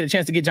am I going to get a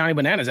chance to get Johnny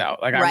Bananas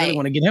out? Like, I really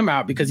want to get him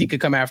out because he could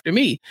come after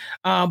me.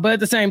 But at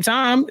the same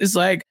time, it's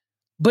like,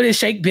 but is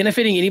Shake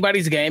benefiting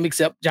anybody's game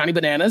except Johnny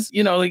Bananas?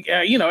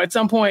 At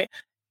some point.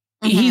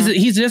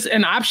 He's just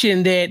an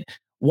option that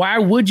why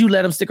would you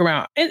let him stick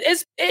around? And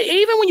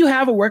even when you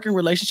have a working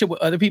relationship with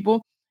other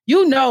people,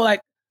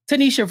 like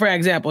Tanisha, for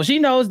example, she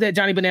knows that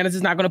Johnny Bananas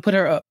is not going to put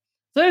her up.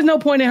 So there's no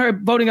point in her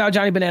voting out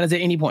Johnny Bananas at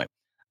any point.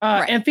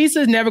 Anfisa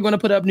is never going to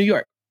put up New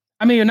York.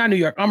 I mean, not New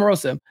York,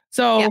 Omarosa.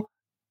 So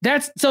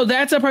that's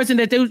a person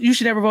that you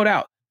should never vote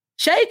out.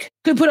 Shake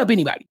could put up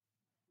anybody.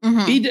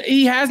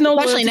 He has no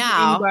especially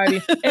now.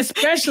 Anybody,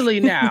 especially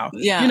now.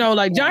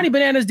 Johnny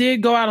Bananas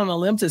did go out on a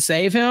limb to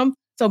save him.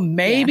 So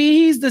maybe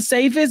he's the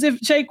safest if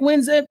Shake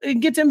wins it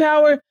and gets in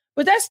power,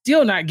 but that's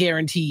still not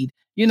guaranteed,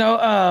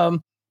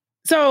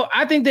 So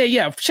I think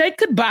that, Shake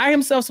could buy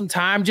himself some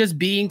time just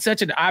being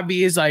such an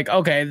obvious, like,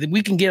 okay,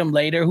 we can get him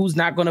later. Who's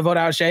not going to vote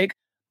out Shake?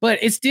 But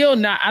it's still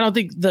not, I don't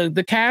think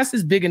the cast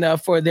is big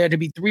enough for there to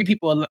be three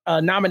people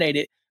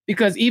nominated,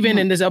 because even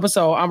in this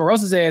episode,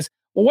 Omarosa says,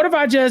 well, what if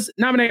I just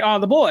nominate all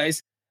the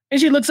boys? And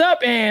she looks up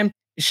and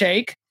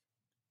Shake,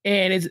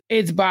 and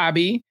it's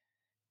Bobby,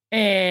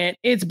 and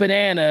it's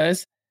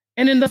Bananas.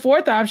 And then the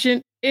fourth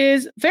option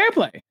is Fair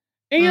Play.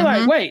 And you're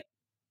like, wait,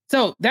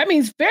 so that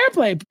means Fair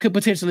Play could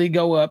potentially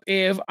go up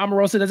if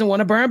Omarosa doesn't want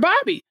to burn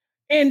Bobby.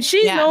 And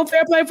she's known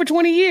Fair Play for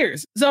 20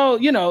 years. So,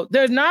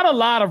 there's not a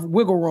lot of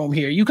wiggle room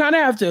here. You kind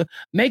of have to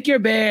make your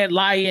bed,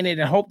 lie in it,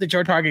 and hope that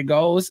your target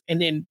goes,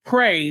 and then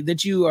pray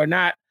that you are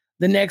not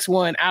the next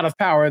one out of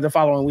power the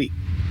following week.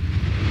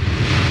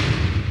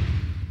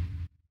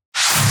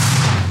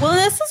 Well,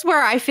 this is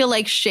where I feel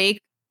like Shake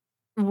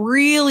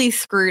really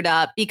screwed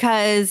up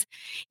because,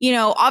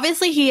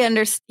 obviously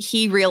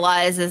he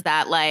realizes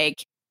that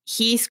like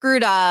he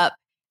screwed up.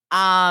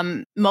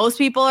 Most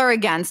people are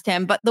against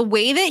him, but the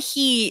way that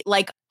he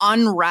like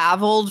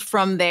unraveled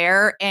from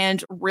there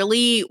and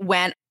really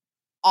went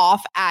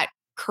off at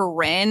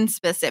Corinne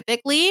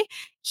specifically,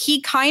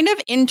 he kind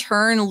of in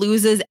turn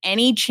loses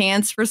any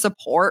chance for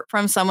support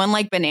from someone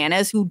like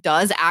Bananas, who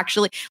does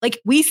actually, like,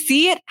 we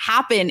see it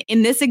happen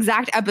in this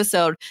exact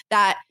episode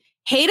that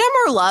hate him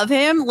or love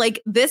him,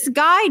 like, this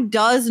guy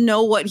does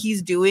know what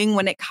he's doing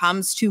when it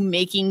comes to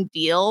making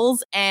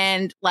deals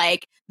and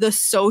like the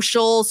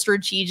social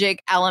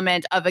strategic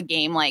element of a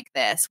game like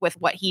this with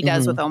what he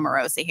does with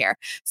Omarosa here.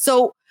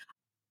 So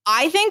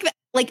I think that,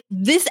 like,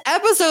 this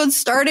episode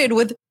started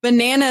with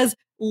Bananas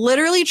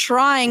literally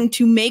trying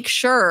to make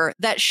sure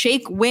that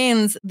Shake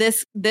wins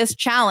this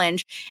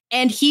challenge.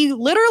 And he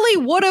literally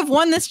would have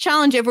won this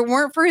challenge if it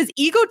weren't for his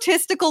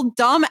egotistical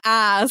dumb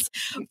ass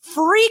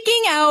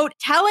freaking out,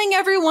 telling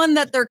everyone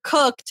that they're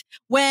cooked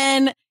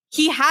when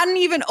he hadn't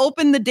even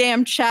opened the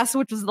damn chest,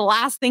 which was the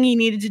last thing he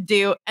needed to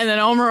do. And then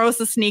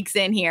Omarosa sneaks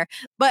in here.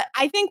 But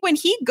I think when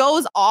he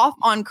goes off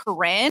on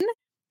Corinne,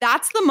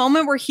 that's the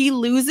moment where he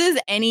loses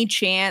any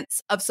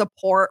chance of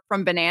support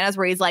from Bananas,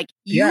 where he's like,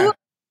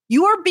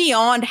 you are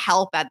beyond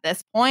help at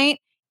this point,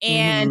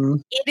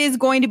 and it is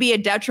going to be a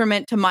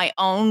detriment to my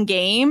own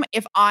game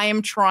if I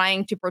am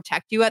trying to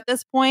protect you at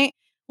this point.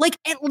 Like,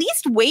 at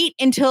least wait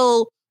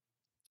until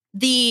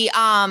the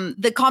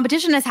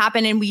competition has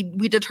happened and we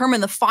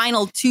determine the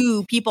final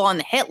 2 people on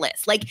the hit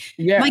list. Like,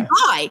 my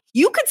guy,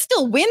 you could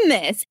still win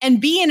this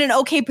and be in an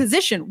okay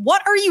position.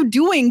 What are you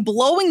doing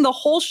blowing the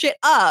whole shit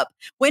up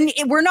when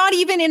we're not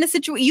even in a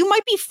situation? You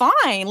might be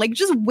fine. Like,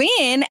 just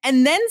win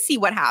and then see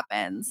what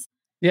happens.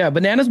 Yeah,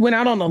 Bananas went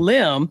out on a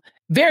limb,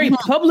 very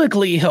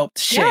publicly helped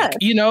Shake,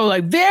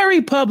 like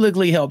very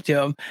publicly helped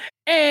him.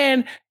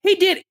 And he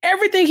did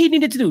everything he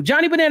needed to do.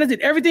 Johnny Bananas did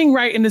everything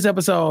right in this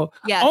episode,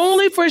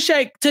 only for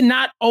Shake to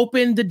not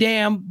open the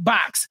damn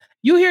box.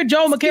 You hear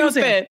Joel McHale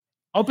say,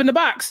 open the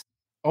box,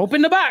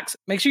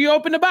 make sure you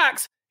open the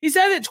box. He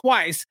says it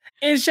twice,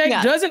 and Shake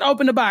doesn't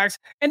open the box.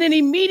 And then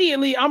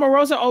immediately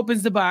Omarosa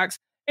opens the box,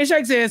 and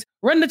Shake says,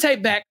 run the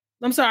tape back.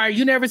 I'm sorry,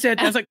 you never said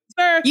that. I was like,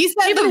 sir. You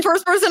said the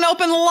first person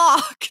opened the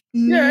lock.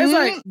 Yeah, it's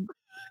like,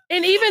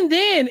 and even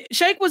then,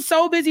 Shake was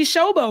so busy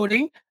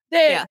showboating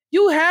that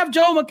you have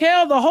Joel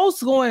McHale, the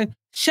host, going,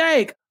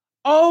 Shake,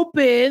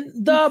 open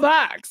the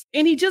box.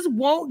 And he just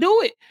won't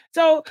do it.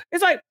 So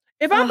it's like,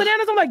 if I'm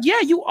Bananas, I'm like,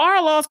 yeah, you are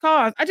a lost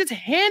cause. I just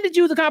handed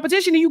you the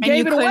competition and you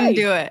gave it away. Couldn't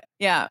do it.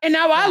 Yeah. And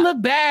now I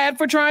look bad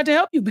for trying to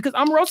help you, because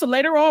Omarosa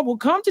later on will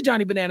come to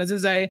Johnny Bananas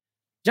and say,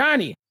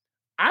 Johnny,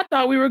 I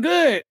thought we were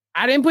good.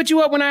 I didn't put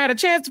you up when I had a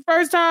chance the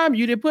first time.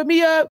 You didn't put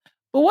me up.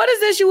 But what is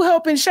this you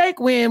helping Shake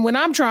win when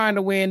I'm trying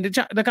to win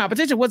the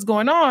competition? What's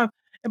going on?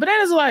 And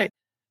Bananas is like,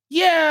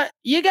 yeah,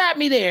 you got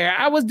me there.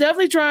 I was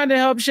definitely trying to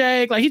help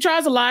Shake. Like, he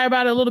tries to lie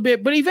about it a little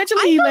bit, but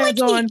eventually he lands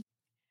on.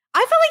 I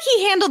feel like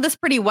he handled this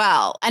pretty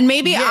well. And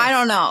maybe, I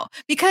don't know.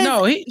 Because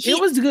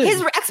it was good.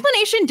 His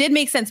explanation did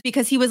make sense,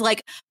 because he was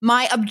like,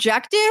 my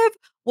objective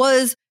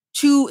was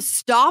to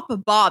stop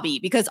Bobby,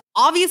 because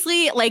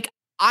obviously, like,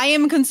 I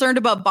am concerned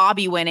about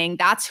Bobby winning.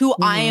 That's who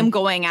I am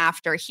going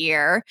after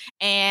here.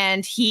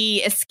 And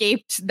he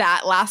escaped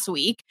that last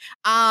week.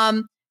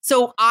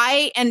 So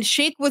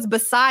Shake was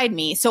beside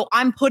me. So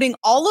I'm putting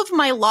all of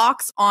my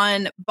locks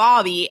on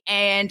Bobby,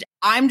 and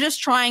I'm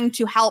just trying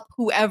to help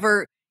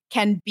whoever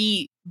can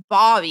beat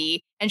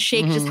Bobby. And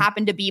Shake just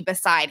happened to be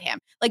beside him.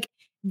 Like,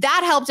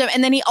 that helped him.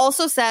 And then he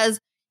also says,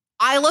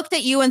 I looked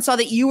at you and saw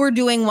that you were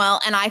doing well,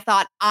 and I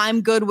thought,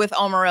 I'm good with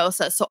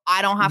Omarosa, so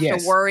I don't have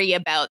to worry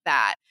about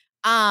that.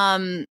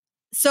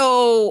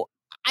 So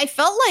I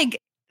felt like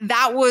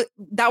that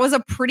was a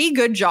pretty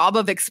good job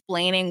of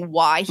explaining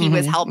why he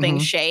was helping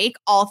Shake,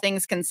 all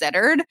things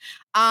considered.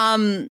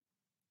 And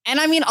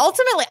I mean,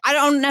 ultimately, I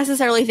don't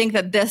necessarily think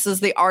that this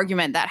is the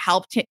argument that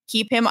helped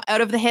keep him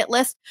out of the hit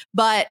list,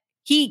 but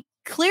he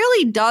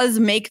clearly does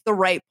make the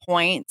right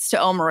points to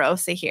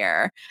Omarosa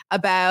here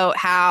about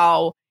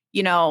how,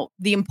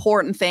 the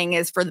important thing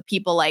is for the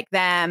people like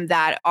them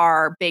that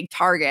are big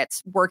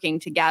targets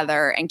working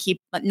together and keep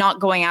not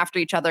going after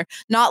each other,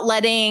 not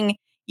letting,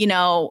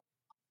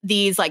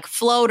 these like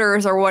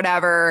floaters or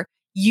whatever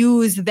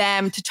use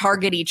them to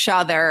target each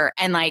other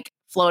and like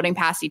floating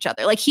past each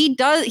other. Like, he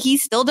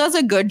still does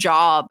a good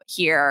job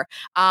here,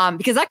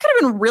 because that could have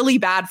been really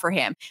bad for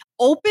him.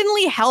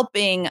 Openly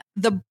helping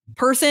the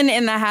person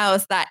in the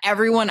house that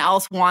everyone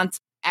else wants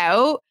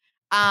out.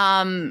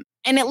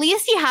 And at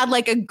least he had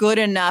like a good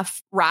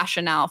enough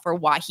rationale for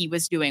why he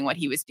was doing what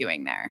he was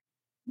doing there.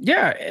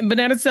 Yeah. And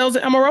Bananas tells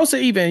Omarosa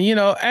even,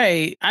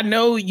 hey, I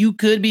know you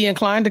could be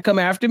inclined to come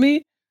after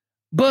me,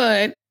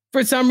 but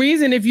for some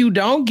reason, if you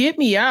don't get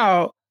me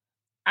out,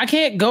 I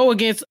can't go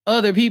against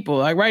other people.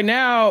 Like, right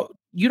now,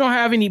 you don't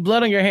have any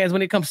blood on your hands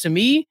when it comes to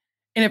me.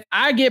 And if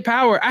I get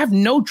power, I have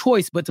no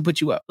choice but to put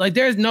you up. Like,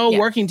 there's no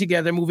working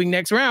together moving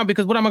next round,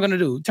 because what am I going to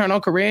do? Turn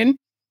on Corinne?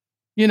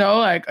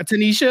 Like a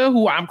Tanisha,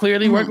 who I'm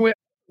clearly working with.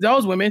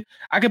 Those women,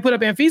 I could put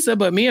up Anfisa,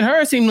 but me and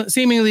her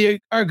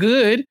seemingly are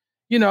good.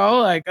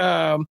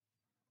 I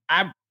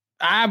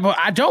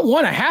don't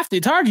want to have to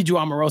target you,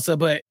 Omarosa,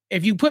 but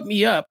if you put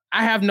me up,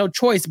 I have no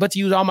choice but to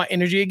use all my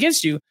energy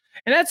against you.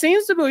 And that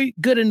seems to be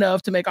good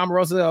enough to make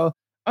Omarosa go,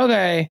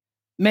 okay,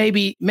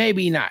 maybe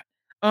not.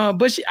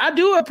 But I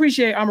do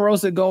appreciate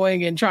Omarosa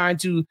going and trying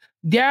to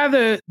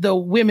gather the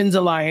women's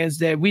alliance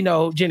that we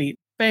know Jenny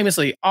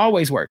famously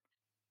always work.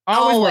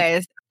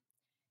 Always.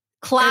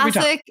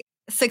 Classic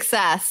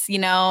success. You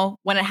know,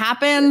 when it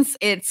happens,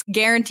 it's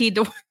guaranteed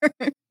to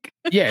work.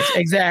 Yes,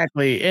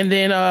 exactly. And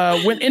then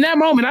when in that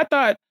moment, I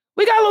thought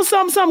we got a little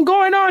something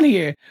going on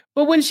here.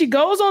 But when she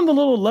goes on the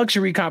little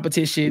luxury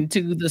competition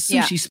to the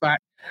sushi spot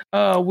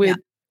with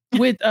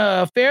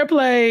Fair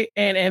Play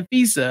and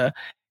Anfisa,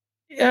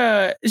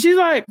 she's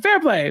like, Fair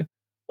Play,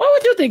 what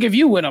would you think if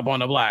you went up on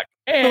the block?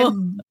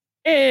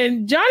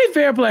 And Johnny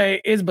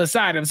Fairplay is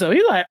beside him. So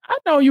he's like, I've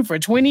known you for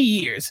 20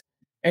 years.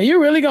 And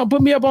you're really going to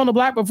put me up on the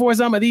block before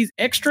some of these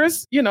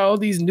extras, you know,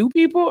 these new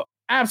people?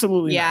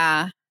 Absolutely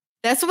not.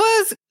 This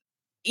was,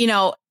 you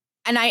know,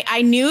 and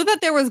I knew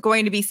that there was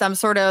going to be some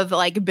sort of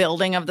like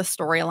building of the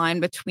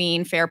storyline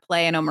between Fair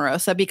Play and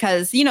Omarosa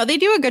because, you know, they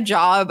do a good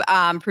job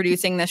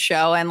producing this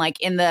show. And like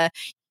in the,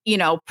 you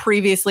know,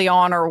 previously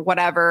on or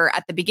whatever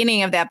at the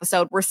beginning of the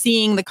episode, we're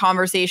seeing the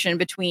conversation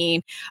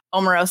between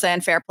Omarosa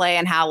and Fair Play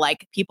and how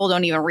like people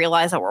don't even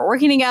realize that we're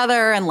working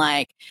together and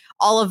like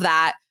all of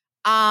that.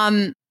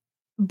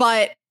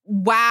 But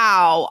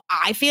wow,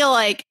 I feel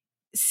like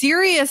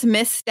serious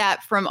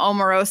misstep from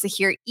Omarosa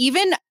here,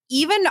 even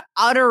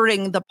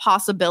uttering the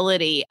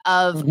possibility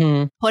of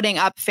putting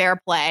up Fair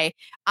Play,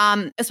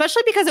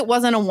 especially because it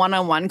wasn't a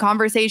one-on-one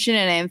conversation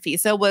and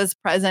Anfisa was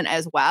present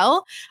as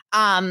well.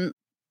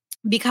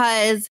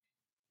 Because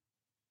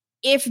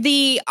if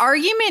the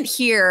argument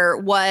here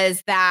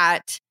was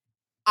that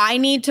I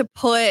need to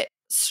put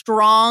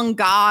strong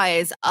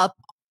guys up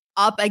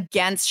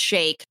against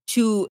Shake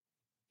to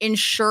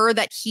ensure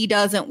that he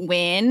doesn't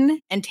win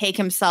and take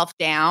himself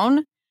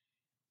down,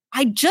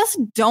 I just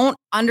don't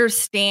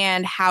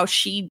understand how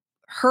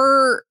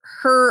her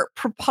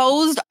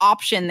proposed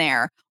option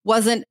there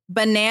wasn't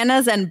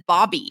Bananas and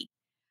Bobby.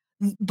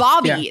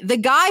 The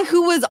guy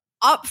who was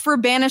up for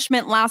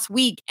banishment last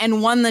week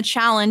and won the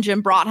challenge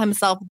and brought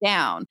himself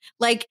down.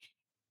 Like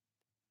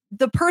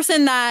the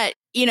person that,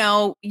 you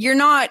know, you're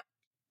not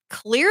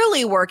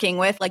clearly working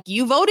with, like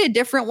you voted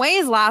different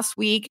ways last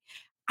week.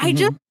 I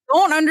just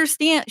don't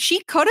understand. She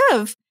could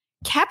have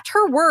kept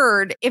her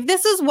word if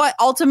this is what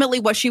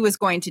she was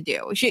going to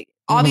do. She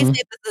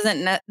obviously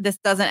this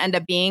doesn't end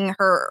up being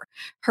her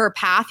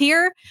path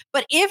here,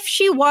 but if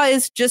she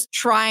was just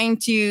trying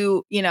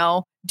to, you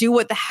know, do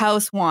what the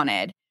house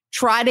wanted,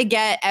 try to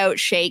get out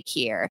Shake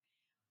here,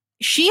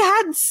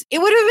 it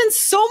would have been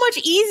so much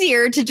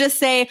easier to just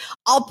say,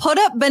 I'll put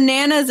up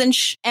Bananas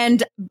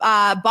and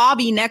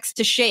Bobby next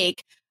to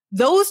Shake.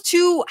 Those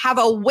two have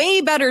a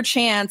way better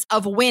chance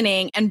of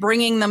winning and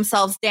bringing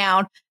themselves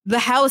down. The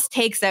house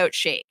takes out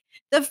Shake.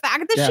 The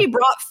fact that she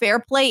brought Fair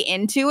Play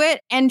into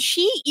it, and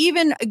she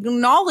even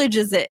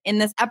acknowledges it in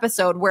this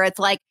episode where it's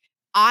like,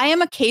 I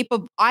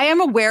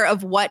am aware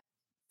of what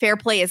Fair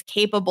Play is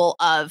capable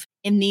of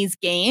in these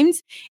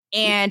games,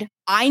 and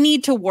I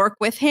need to work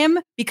with him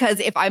because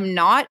if I'm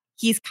not,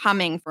 he's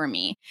coming for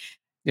me.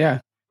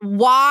 Yeah.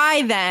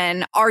 Why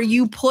then are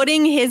you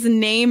putting his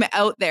name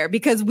out there?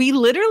 Because we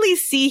literally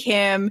see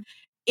him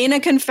in a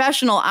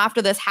confessional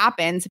after this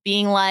happens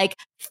being like,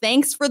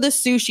 thanks for the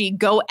sushi,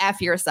 go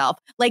F yourself.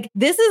 Like,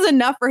 this is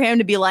enough for him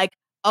to be like,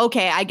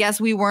 okay, I guess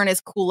we weren't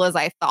as cool as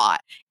I thought.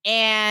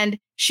 And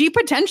she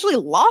potentially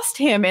lost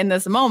him in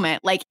this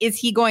moment. Like, is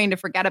he going to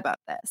forget about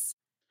this?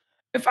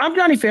 If I'm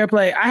Johnny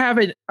Fairplay, I have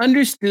an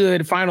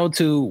understood final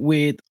two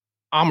with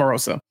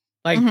Omarosa.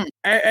 Like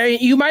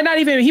he might not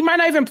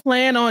even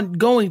plan on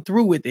going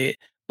through with it.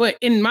 But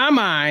in my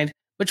mind,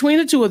 between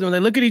the two of them, they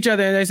look at each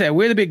other and they say,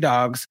 we're the big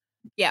dogs.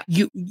 Yeah.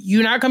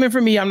 You're not coming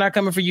for me. I'm not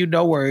coming for you.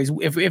 No worries.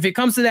 If it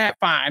comes to that,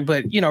 fine.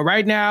 But you know,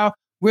 right now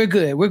we're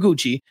good. We're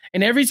Gucci.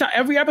 And every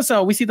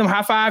episode we see them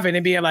high fiving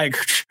and being like,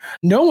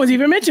 no one's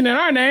even mentioning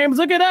our names.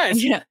 Look at us.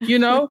 Yeah. You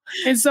know?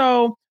 And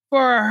so for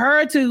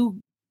her to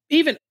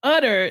even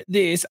utter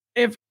this,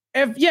 if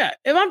I'm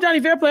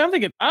Johnny Fairplay, I'm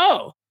thinking,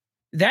 oh,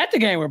 that's the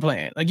game we're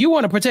playing. Like, you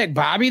want to protect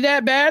Bobby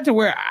that bad to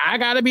where I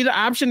got to be the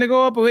option to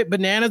go up with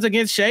Bananas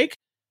against Shake?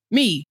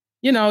 Me.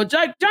 You know,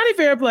 Johnny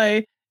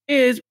Fairplay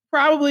is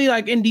probably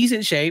like in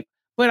decent shape,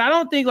 but I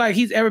don't think like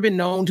he's ever been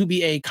known to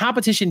be a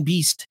competition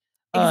beast.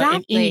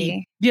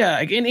 Exactly.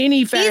 In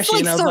any fashion.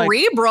 He's like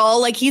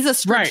cerebral, like he's a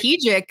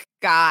strategic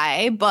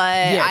guy,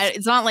 but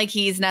it's not like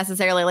he's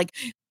necessarily like,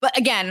 but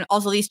again,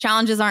 also these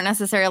challenges aren't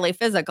necessarily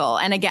physical.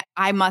 And again,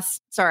 I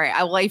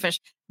will let you finish.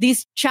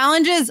 These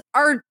challenges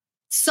are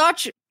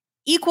such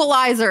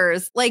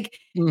equalizers. Like,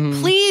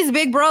 please,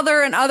 Big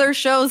Brother and other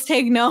shows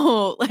take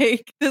note.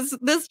 Like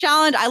this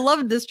challenge, I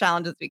loved this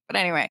challenge this week. But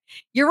anyway,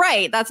 you're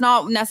right. That's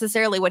not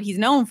necessarily what he's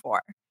known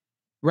for.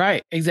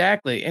 Right,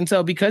 exactly. And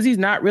so because he's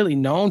not really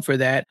known for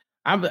that,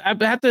 I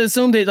have to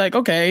assume that like,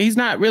 okay, he's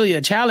not really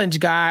a challenge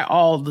guy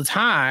all the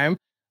time.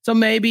 So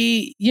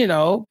maybe, you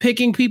know,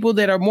 picking people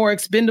that are more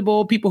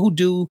expendable, people who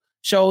do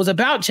shows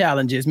about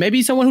challenges,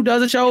 maybe someone who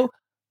does a show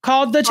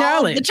called The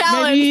Challenge. The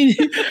Challenge.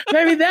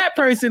 Maybe that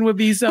person would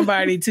be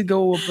somebody to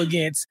go up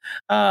against,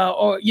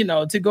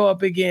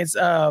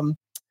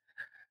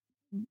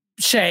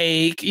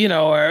 Shake,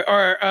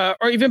 or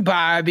even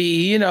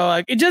Bobby,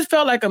 like it just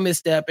felt like a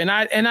misstep. And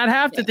I'd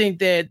have to think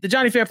that the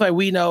Johnny Fairplay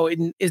we know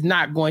is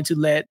not going to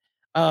let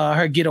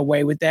her get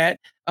away with that.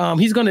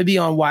 He's going to be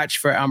on watch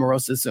for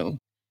Omarosa soon.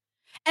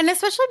 And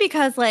especially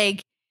because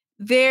like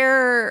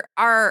there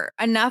are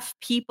enough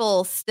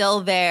people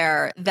still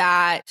there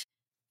that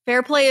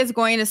Fairplay is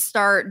going to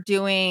start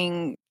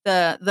doing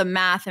the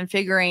math and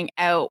figuring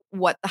out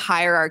what the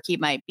hierarchy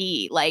might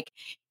be. Like,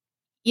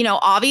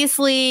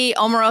 obviously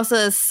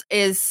Omarosa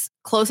is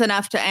close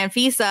enough to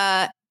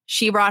Anfisa.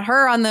 She brought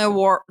her on the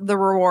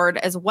reward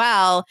as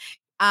well.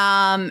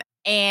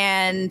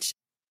 And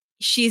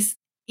she's,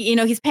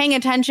 he's paying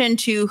attention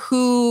to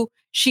who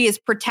she is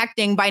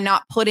protecting by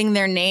not putting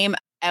their name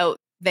out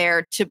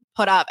there to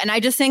put up. And I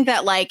just think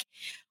that like,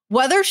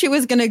 whether she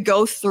was going to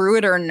go through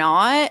it or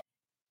not,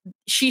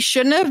 she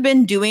shouldn't have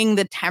been doing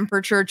the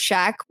temperature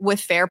check with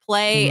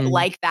Fairplay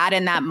like that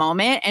in that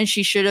moment. And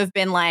she should have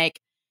been like,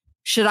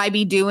 should I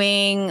be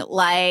doing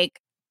like,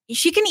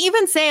 she can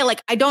even say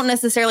like, I don't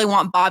necessarily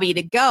want Bobby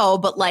to go,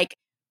 but like,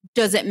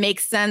 does it make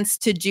sense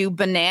to do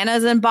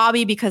Bananas and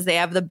Bobby because they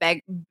have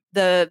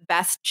the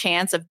best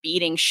chance of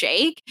beating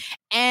Shake?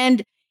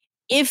 And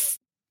if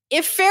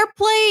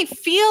Fairplay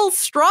feels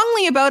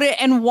strongly about it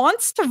and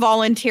wants to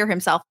volunteer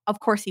himself,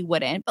 of course he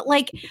wouldn't. But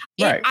like,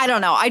 I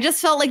don't know. I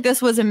just felt like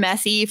this was a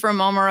messy from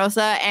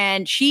Omarosa,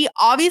 and she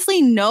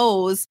obviously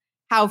knows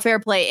how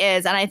Fairplay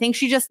is. And I think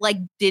she just like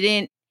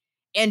didn't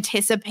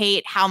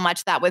anticipate how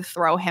much that would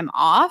throw him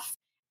off.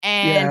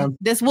 And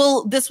this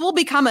will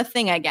become a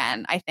thing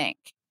again, I think.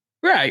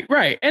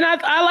 Right. And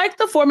I like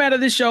the format of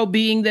this show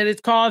being that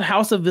it's called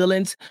House of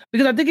Villains,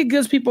 because I think it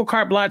gives people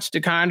carte blanche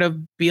to kind of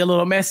be a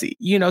little messy,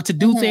 to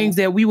do things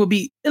that we would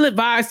be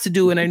ill-advised to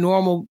do in a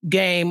normal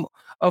game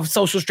of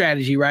social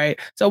strategy, right?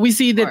 So we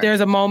see that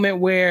there's a moment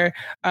where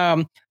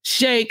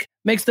Shake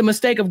makes the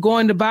mistake of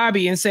going to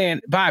Bobby and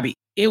saying, Bobby,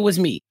 it was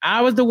me.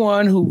 I was the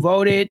one who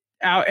voted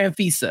out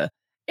Anfisa.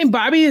 And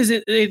Bobby is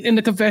in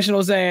the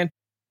confessional saying,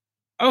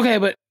 okay,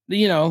 but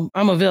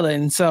I'm a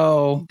villain,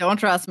 so don't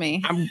trust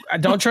me. I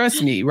don't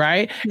trust me,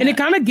 right? Yeah. And it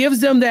kind of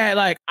gives them that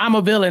like, I'm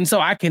a villain, so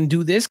I can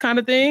do this kind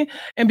of thing.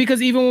 And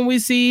because even when we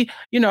see,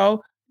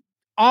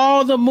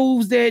 all the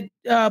moves that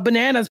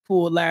Bananas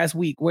pulled last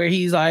week, where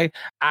he's like,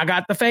 I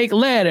got the fake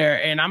letter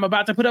and I'm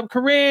about to put up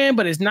Corinne,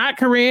 but it's not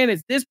Corinne,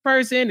 it's this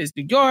person, it's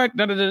New York,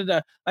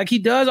 Like he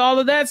does all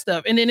of that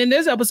stuff. And then in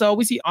this episode,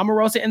 we see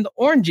Omarosa in the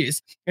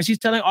oranges, and she's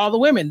telling all the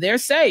women they're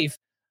safe.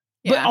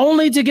 But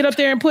only to get up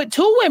there and put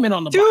 2 women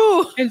on the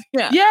block.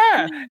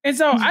 And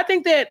so I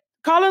think that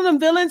calling them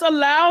villains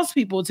allows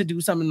people to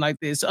do something like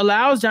this,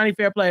 allows Johnny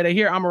Fairplay to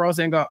hear Omarosa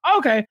and go,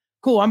 okay,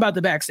 cool, I'm about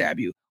to backstab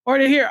you. Or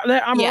to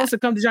let Omarosa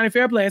come to Johnny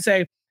Fairplay and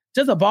say,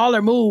 just a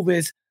baller move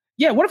is,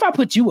 what if I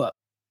put you up?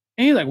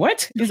 And he's like,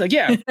 what? He's like,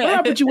 what if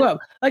I put you up?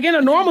 Like in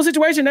a normal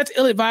situation, that's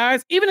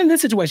ill-advised. Even in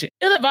this situation,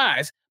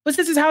 ill-advised. But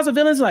since it's House of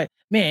Villains, like,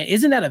 man,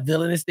 isn't that a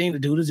villainous thing to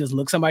do, to just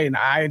look somebody in the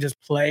eye and just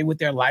play with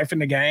their life in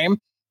the game?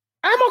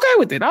 I'm okay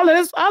with it. I'll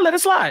let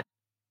it slide.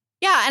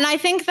 Yeah, and I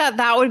think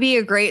that would be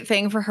a great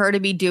thing for her to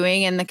be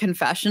doing in the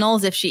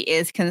confessionals if she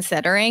is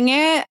considering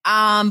it.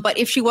 But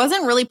if she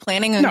wasn't really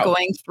planning on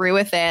going through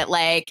with it,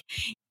 like,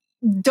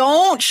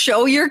 don't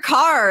show your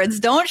cards.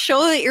 Don't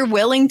show that you're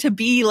willing to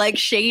be like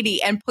shady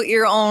and put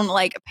your own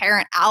like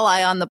apparent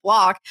ally on the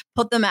block.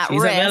 Put them at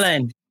risk. A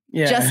villain.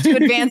 Yeah. Just to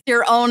advance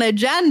your own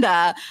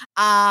agenda.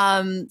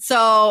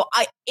 So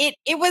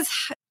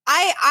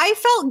I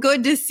felt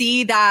good to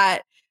see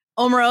that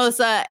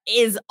Omarosa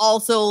is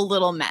also a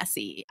little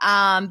messy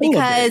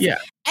because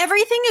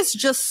everything is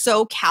just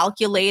so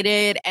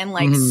calculated and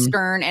like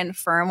stern and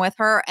firm with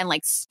her and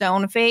like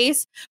stone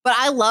face. But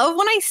I love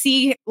when I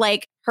see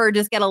like her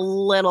just get a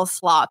little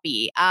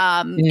sloppy.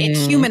 It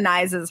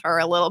humanizes her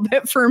a little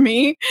bit for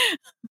me.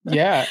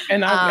 Yeah.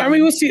 And I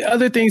mean, we'll see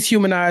other things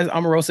humanize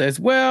Omarosa as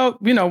well.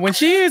 When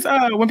she is,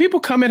 when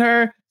people come at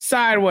her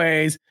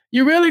sideways,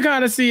 you really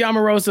kind of see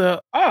Omarosa,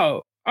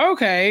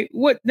 okay,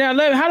 what now?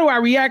 How do I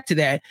react to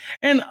that?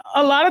 And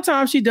a lot of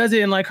times she does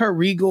it in like her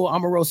regal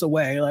Omarosa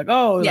way, like,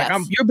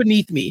 you're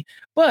beneath me.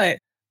 But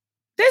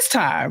this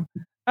time,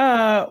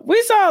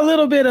 we saw a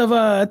little bit of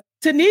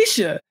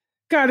Tanisha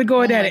kind of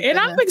going at it, and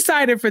I'm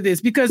excited for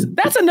this because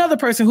that's another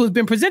person who's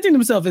been presenting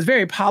themselves as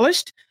very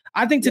polished.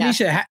 I think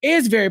Tanisha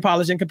is very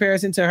polished in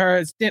comparison to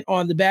her stint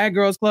on the Bad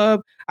Girls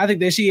Club. I think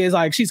that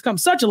she's come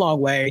such a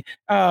long way.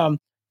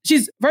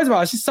 She's first of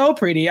all, she's so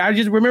pretty. I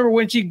just remember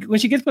when she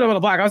gets put up on the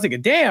block, I was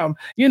thinking, damn,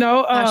 she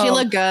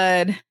looked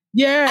good.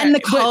 Yeah. And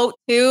the coat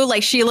too,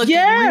 like she looked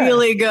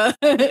really good.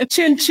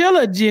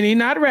 Chinchilla, Jenny,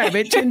 not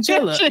rabbit,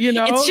 chinchilla,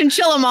 It's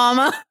chinchilla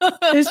mama.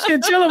 It's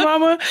chinchilla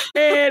mama.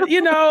 And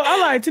I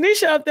like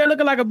Tanisha up there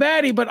looking like a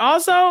baddie, but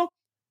also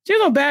she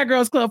was on Bad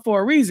Girls Club for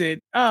a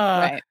reason.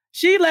 Right.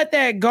 She let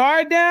that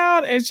guard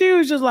down and she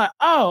was just like,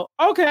 oh,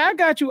 okay, I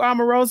got you,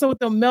 Omarosa, with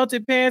the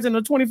melted pants and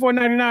the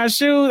 $24.99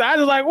 shoes. I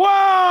was like,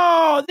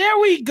 whoa, there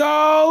we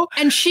go.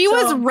 And she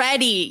was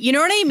ready. You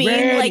know what I mean?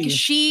 Ready. Like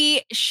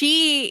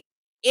she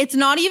it's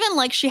not even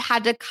like she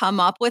had to come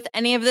up with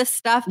any of this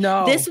stuff.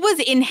 No. This was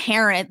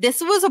inherent.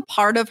 This was a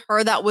part of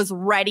her that was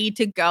ready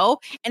to go.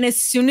 And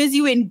as soon as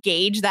you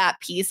engage that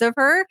piece of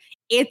her,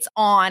 it's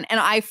on. And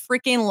I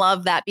freaking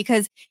love that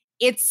because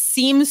it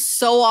seems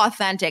so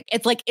authentic.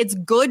 It's like, it's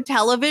good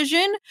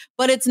television,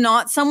 but it's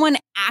not someone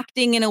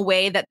acting in a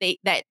way that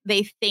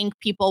they think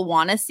people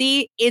want to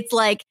see. It's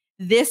like,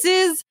 this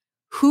is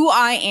who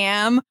I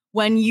am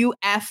when you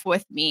F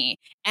with me.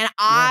 And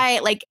I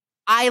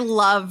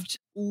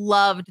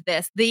loved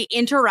this. The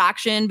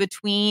interaction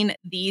between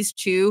these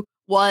two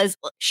was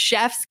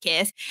chef's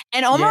kiss.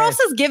 And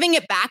Omarosa's giving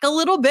it back a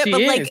little bit,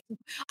 but like,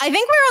 I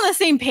think we're on the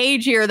same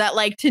page here that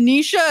like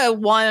Tanisha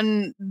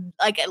won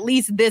like at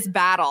least this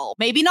battle.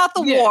 Maybe not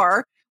the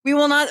war. We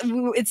will not,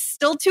 it's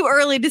still too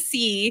early to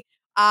see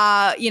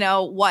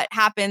what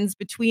happens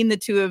between the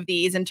two of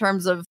these in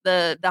terms of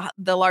the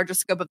larger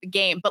scope of the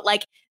game. But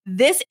like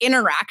this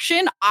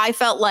interaction, I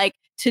felt like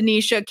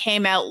Tanisha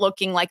came out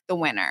looking like the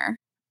winner.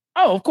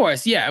 Oh, of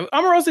course. Yeah.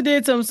 Omarosa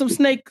did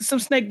some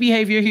snake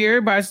behavior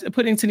here by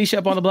putting Tanisha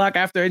up on the block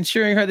after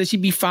ensuring her that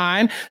she'd be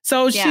fine.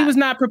 So she was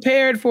not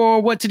prepared for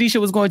what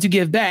Tanisha was going to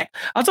give back.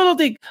 I also don't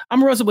think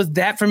Omarosa was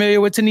that familiar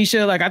with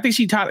Tanisha. Like, I think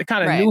she kind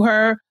of knew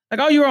her. Like,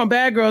 oh, you were on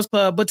Bad Girls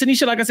Club. But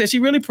Tanisha, like I said, she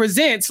really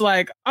presents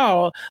like,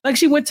 oh, like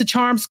she went to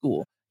charm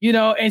school,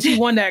 and she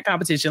won that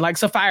competition, like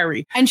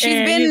Safari. And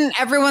she's been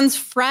everyone's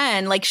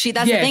friend. Like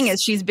that's the thing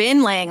is she's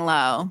been laying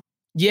low.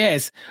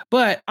 Yes.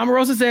 But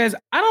Omarosa says,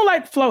 I don't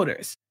like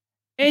floaters.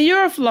 And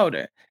you're a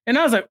floater. And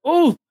I was like,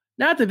 oh,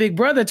 not the Big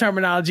Brother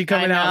terminology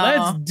coming out.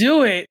 Let's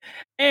do it.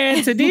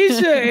 And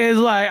Tanisha is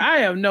like, I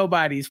am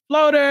nobody's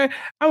floater.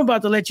 I'm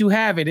about to let you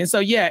have it. And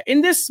so,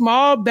 in this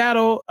small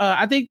battle,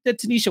 I think that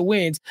Tanisha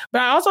wins.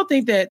 But I also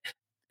think that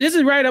this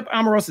is right up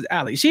Omarosa's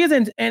alley. She is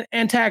an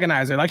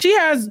antagonizer. Like she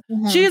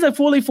is a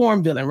fully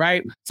formed villain,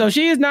 right? So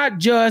she is not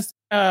just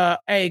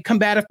a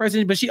combative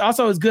person, but she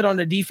also is good on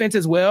the defense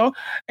as well.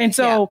 And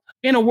so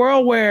in a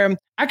world where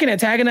I can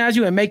antagonize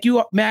you and make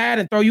you mad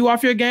and throw you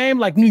off your game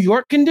like New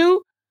York can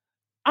do,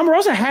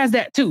 Omarosa has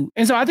that too.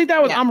 And so I think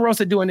that was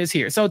Omarosa doing this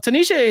here. So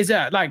Tanisha is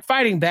like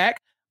fighting back,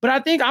 but I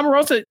think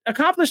Omarosa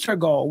accomplished her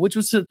goal, which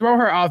was to throw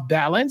her off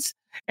balance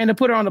and to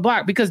put her on the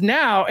block. Because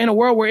now in a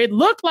world where it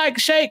looked like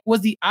Shake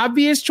was the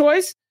obvious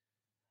choice,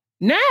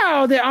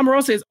 now that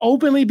Omarosa is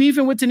openly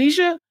beefing with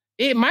Tanisha,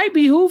 it might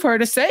behoove her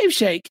to save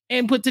Shake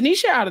and put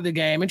Tanisha out of the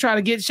game and try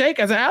to get Shake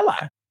as an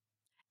ally.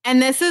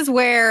 And this is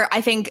where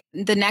I think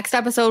the next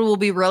episode will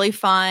be really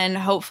fun,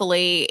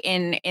 hopefully,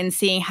 in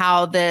seeing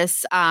how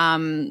this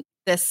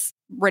this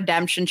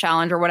redemption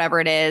challenge or whatever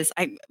it is.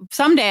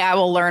 Someday I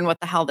will learn what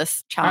the hell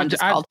this challenge is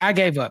called. I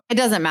gave up. It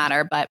doesn't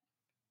matter, but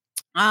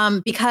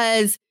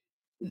because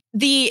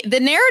the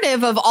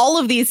narrative of all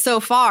of these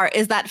so far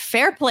is that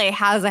Fair Play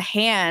has a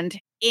hand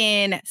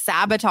in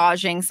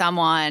sabotaging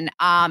someone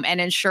and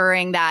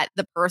ensuring that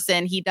the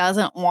person he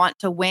doesn't want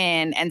to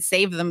win and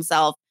save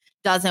themselves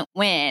doesn't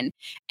win.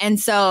 And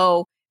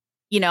so,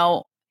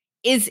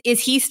 is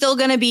he still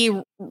going to be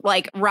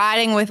like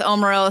riding with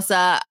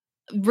Omarosa,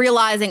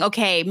 realizing,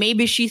 okay,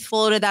 maybe she's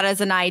floated that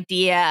as an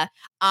idea.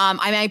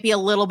 I might be a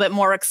little bit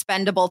more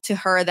expendable to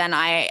her than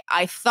I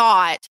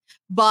thought,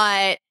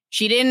 but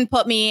she didn't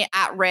put me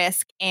at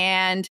risk.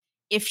 And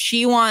if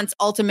she wants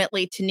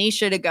ultimately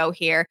Tanisha to go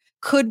here,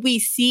 could we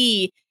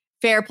see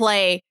Fair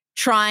Play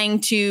trying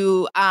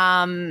to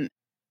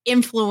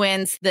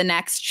influence the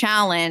next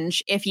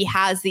challenge if he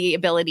has the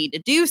ability to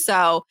do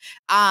so,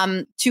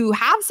 to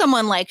have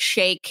someone like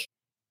Shake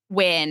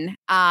win?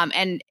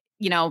 And,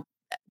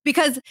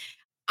 because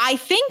I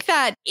think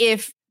that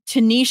if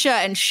Tanisha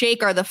and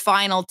Shake are the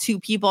final two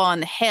people on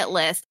the hit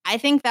list, I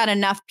think that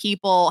enough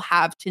people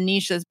have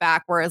Tanisha's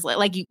back, whereas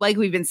like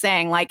we've been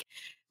saying, like,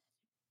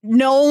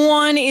 no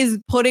one is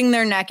putting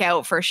their neck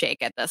out for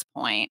Shake at this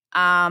point.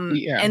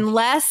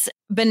 Unless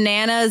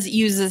Bananas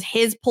uses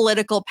his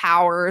political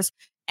powers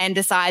and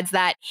decides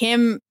that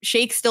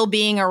Shake still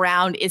being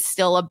around is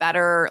still a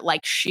better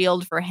like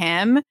shield for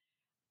him.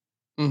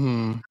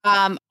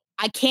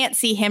 I can't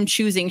see him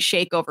choosing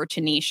Shake over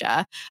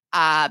Tanisha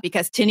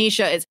because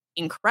Tanisha is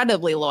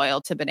incredibly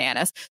loyal to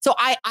Bananas. So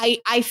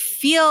I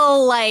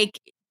feel like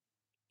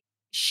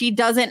she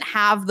doesn't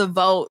have the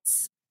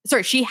votes.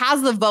 Sorry, she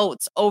has the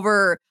votes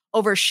over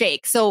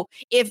Shake. So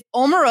if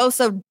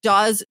Omarosa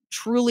does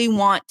truly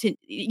want to,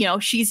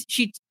 she's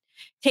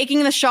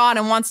taking the shot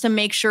and wants to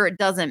make sure it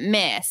doesn't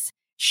miss,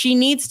 she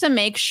needs to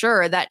make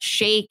sure that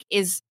Shake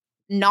is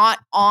not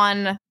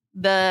on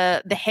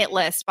the hit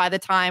list by the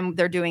time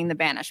they're doing the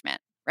banishment,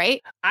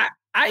 right?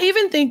 I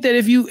even think that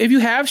if you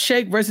have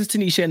Shake versus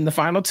Tanisha in the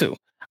final two,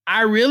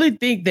 I really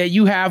think that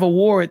you have a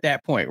war at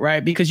that point,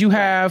 right? Because you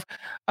have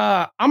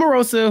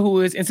Omarosa,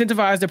 who is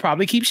incentivized to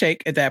probably keep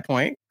Shake at that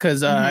point,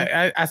 because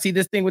I see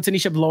this thing with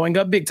Tanisha blowing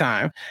up big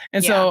time.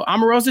 And so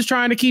Omarosa's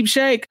trying to keep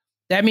Shake.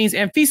 That means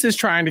Anfisa's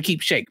trying to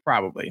keep Shake,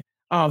 probably.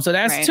 So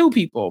that's two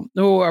people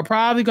who are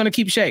probably going to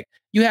keep Shake.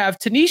 You have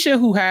Tanisha,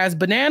 who has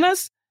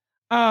Bananas.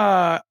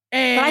 But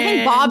I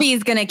think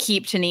Bobby's going to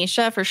keep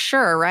Tanisha for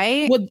sure,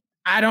 right? Well,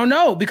 I don't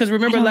know, because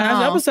remember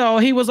last episode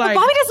he was like,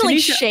 Bobby doesn't like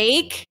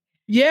shake.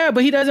 Yeah,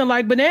 but he doesn't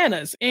like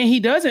bananas, and he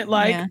doesn't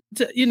like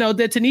that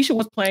Tanisha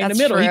was playing the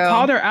middle. True. He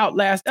called her out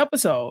last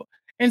episode,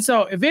 and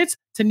so if it's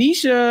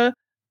Tanisha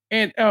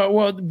and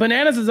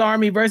Bananas'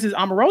 army versus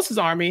Omarosa's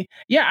army,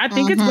 I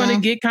think it's going to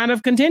get kind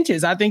of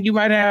contentious. I think you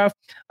might have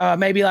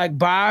maybe like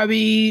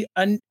Bobby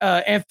and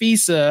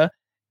Fisa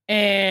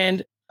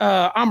and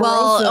Omarosa.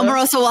 Well,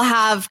 Omarosa will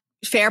have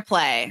fair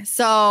play,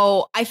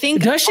 so I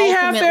think does she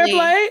have fair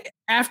play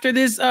after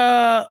this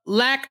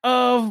lack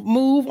of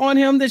move on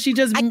him that she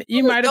just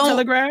you might have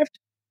telegraphed?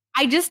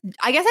 I guess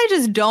I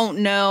just don't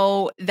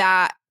know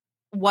that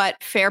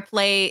what fair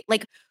play,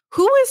 like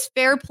who is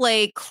fair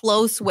play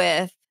close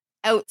with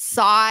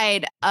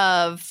outside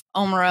of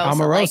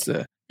Omarosa?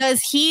 Like,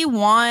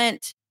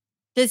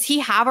 does he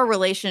have a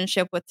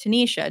relationship with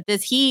Tanisha?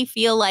 Does he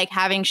feel like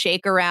having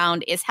Shake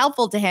around is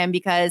helpful to him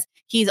because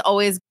he's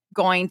always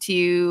going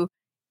to,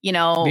 be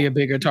a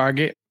bigger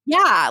target?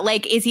 Yeah.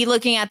 Like, is he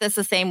looking at this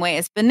the same way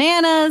as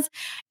Bananas?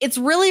 It's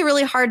really,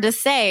 really hard to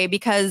say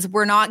because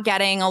we're not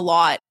getting a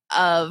lot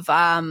of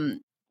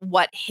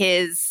what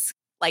his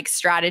like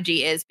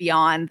strategy is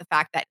beyond the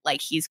fact that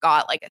like he's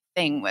got like a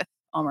thing with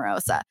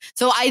Omarosa.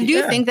 So I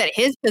do think that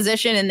his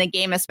position in the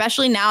game,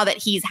 especially now that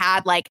he's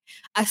had like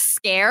a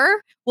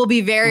scare, will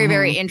be very,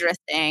 very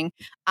interesting.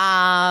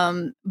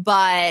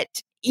 But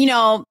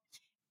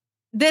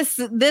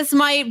this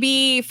might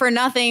be for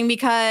nothing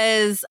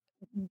because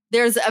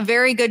there's a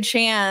very good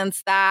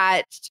chance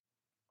that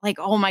like,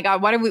 oh my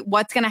God,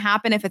 what's going to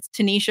happen if it's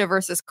Tanisha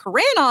versus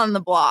Corinne on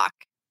the block?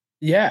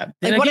 Yeah.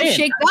 Like, what if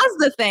Shake does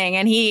the thing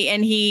and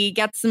he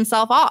gets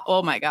himself off?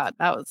 Oh my God,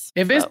 that was.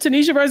 If it's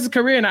Tanisha versus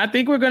Corinne, I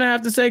think we're gonna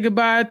have to say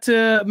goodbye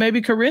to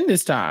maybe Corinne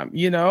this time.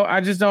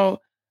 I just don't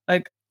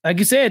like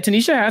you said.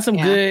 Tanisha has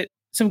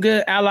some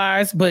good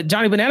allies, but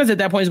Johnny Bananas at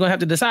that point is gonna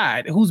have to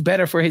decide who's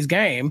better for his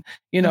game.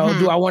 Do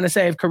I want to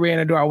save Corinne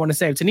or do I want to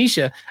save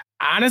Tanisha?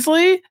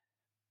 Honestly,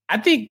 I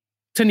think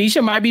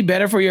Tanisha might be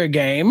better for your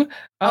game.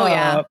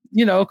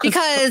 Especially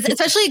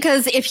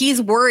because if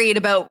he's worried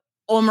about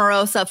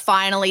Omarosa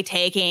finally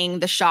taking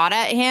the shot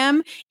at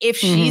him, if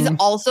she's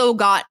also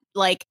got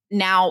like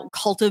now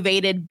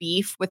cultivated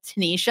beef with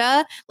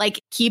Tanisha,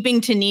 like keeping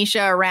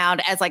Tanisha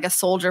around as like a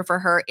soldier for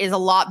her is a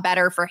lot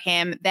better for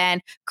him than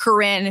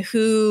Corinne,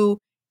 who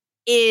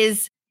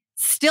is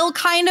still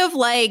kind of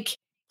like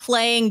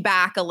playing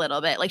back a little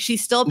bit. Like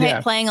she's still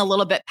playing a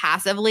little bit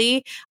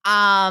passively.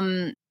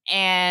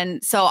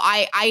 And so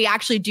I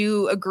actually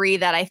do agree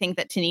that I think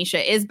that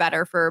Tanisha is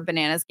better for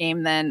Bananas'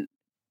 game than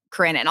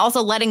Corinne, and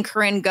also letting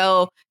Corinne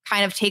go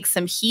kind of takes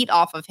some heat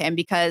off of him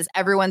because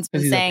everyone's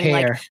been saying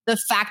like the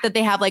fact that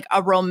they have like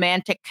a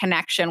romantic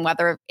connection,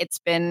 whether it's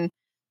been,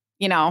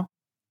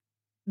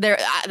 there.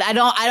 I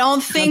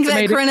don't think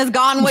that Corinne has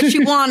gotten what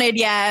she wanted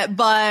yet,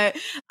 but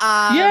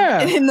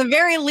in the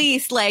very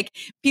least, like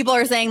people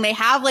are saying they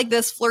have like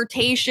this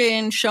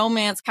flirtation,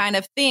 showmance kind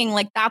of thing.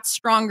 Like that's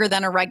stronger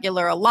than a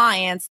regular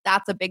alliance.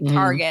 That's a big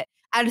target.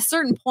 At a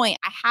certain point,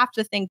 I have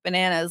to think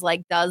Bananas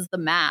like does the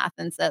math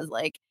and says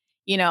like,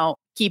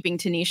 keeping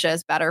Tanisha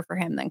is better for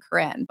him than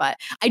Corinne. But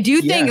I do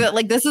think that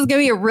like this is going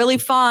to be a really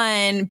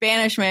fun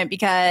banishment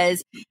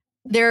because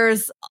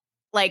there's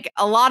like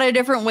a lot of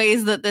different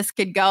ways that this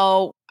could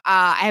go.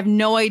 I have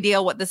no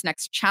idea what this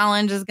next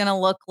challenge is going to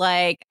look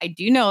like. I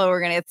do know that we're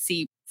going to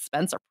see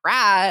Spencer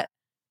Pratt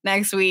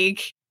next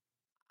week,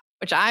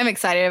 which I'm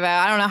excited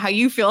about. I don't know how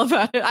you feel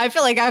about it. I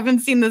feel like I haven't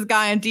seen this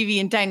guy on TV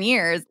in 10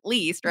 years, at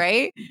least,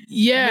 right?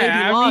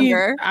 Yeah. Maybe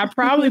longer. I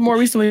probably more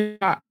recently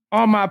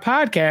on my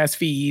podcast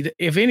feed,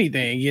 if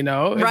anything, It's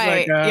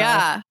right.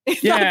 Like,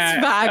 That's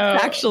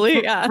facts,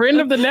 actually. Yeah. Friend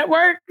of the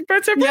network,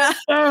 Spencer Pratt.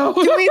 Yeah.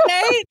 Do we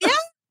say? Yeah.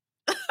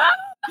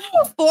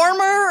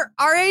 Former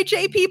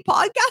RHAP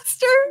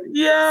podcaster.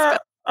 Yeah.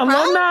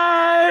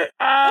 Alumni.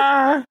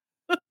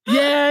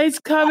 He's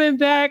coming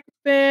back,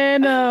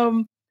 man.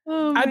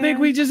 I think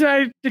we just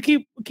had to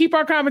keep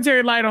our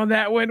commentary light on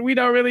that one. We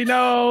don't really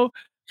know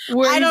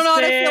where I don't know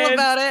how to feel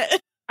about it.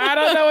 I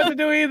don't know what to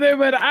do either,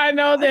 but I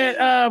know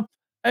that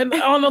and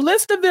on the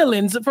list of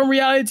villains from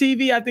reality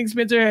TV, I think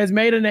Spencer has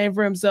made a name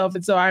for himself.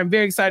 And so I'm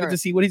very excited to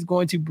see what he's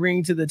going to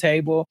bring to the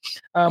table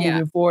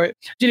moving forward.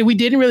 Jenny, we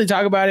didn't really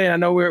talk about it. I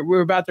know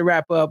we're about to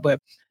wrap up, but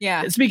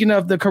speaking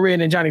of the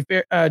Corinne and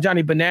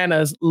Johnny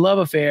Bananas love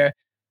affair,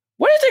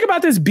 what do you think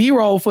about this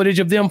B-roll footage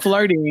of them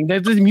flirting?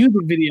 There's this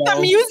music video. The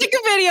music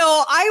video,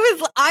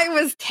 I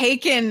was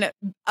taken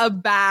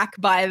aback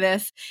by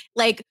this.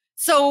 Like,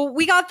 so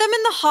we got them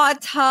in the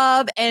hot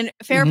tub and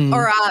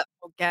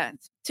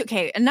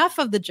okay, enough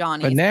of the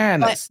Johnnies.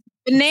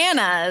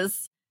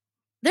 Bananas.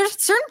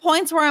 There's certain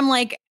points where I'm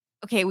like,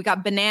 okay, we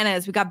got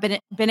Bananas, we got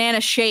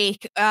banana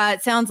shake.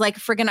 It sounds like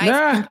friggin'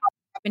 ice cream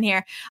up in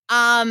here.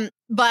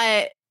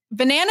 But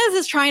Bananas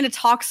is trying to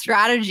talk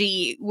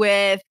strategy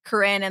with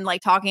Corinne and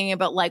like talking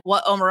about like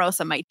what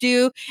Omarosa might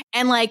do.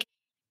 And like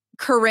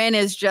Corinne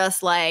is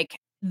just like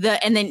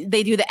and then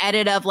they do the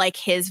edit of like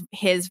his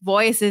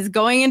voice is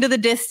going into the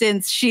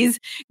distance. She's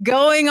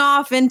going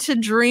off into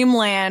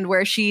dreamland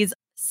where she's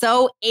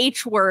so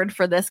H word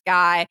for this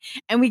guy.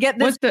 And we get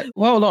this.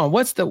 Hold on.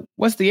 What's the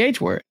H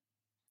word?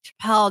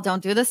 Chappelle,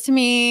 don't do this to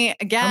me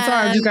again. I'm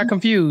sorry, I just got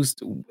confused.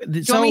 Do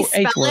you want me to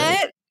spell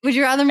it? Would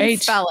you rather me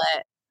spell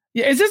it?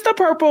 Yeah, is this the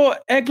purple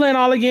eggplant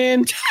all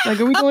again? Like,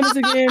 are we doing this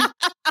again?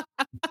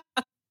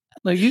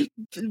 Like, you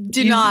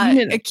do not.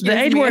 The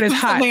H word is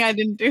hot. Something I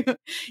didn't do.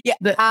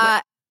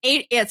 Yeah.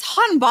 It's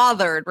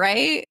unbothered,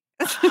 right?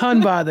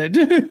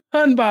 Unbothered.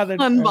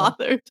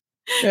 Unbothered.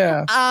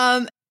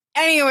 Yeah.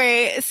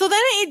 Anyway, so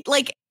then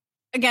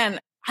again,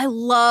 I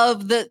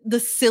love the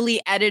silly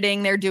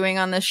editing they're doing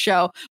on this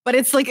show, but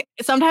it's like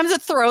sometimes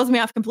it throws me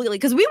off completely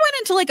because we went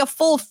into like a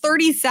full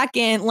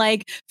 30-second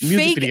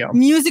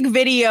music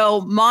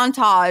video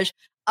montage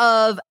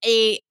of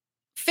a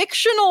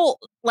fictional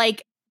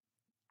like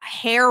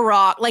hair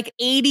rock, like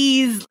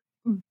 80s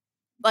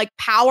like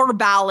power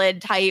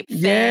ballad type thing.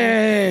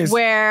 Yes.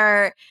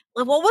 Where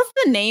what was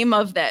the name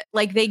of that?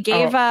 Like they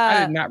gave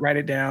I did not write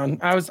it down.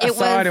 I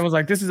saw it and was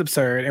like, this is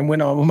absurd, and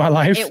went on with my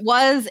life. It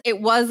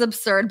was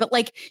absurd. But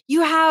like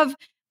you have,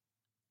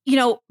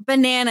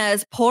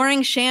 Bananas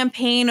pouring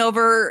champagne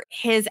over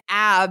his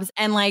abs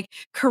and like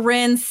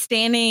Corinne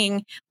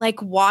standing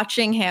like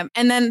watching him.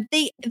 And then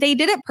they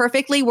did it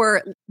perfectly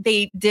where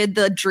they did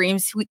the dream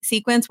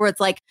sequence where it's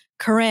like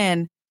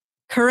Corinne,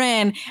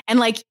 and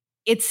like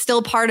it's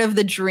still part of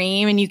the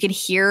dream and you can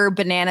hear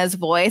Banana's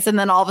voice. And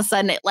then all of a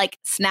sudden it like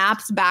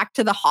snaps back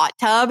to the hot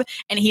tub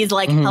and he's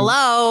like,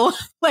 hello,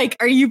 like,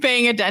 are you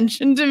paying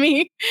attention to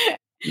me?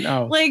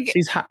 No, like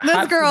this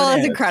girl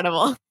is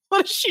incredible.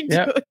 What is she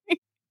doing?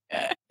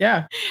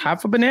 Yeah.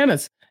 Hot for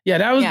bananas. Yeah,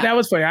 that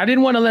was funny. I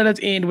didn't want to let us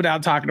end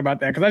without talking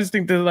about that because I just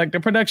think the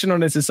production on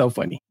this is so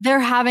funny. They're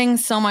having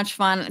so much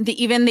fun.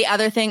 Even the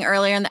other thing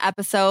earlier in the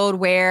episode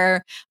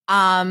where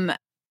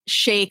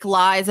Shake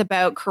lies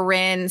about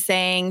Corinne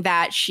saying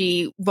that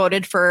she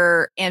voted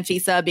for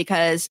Anfisa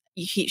because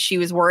she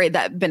was worried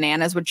that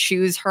Bananas would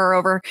choose her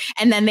over.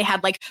 And then they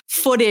had like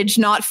footage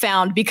not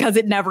found because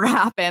it never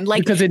happened.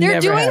 Like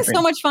they're doing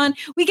so much fun.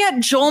 We get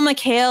Joel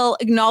McHale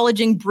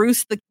acknowledging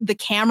Bruce, the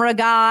camera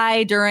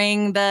guy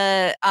during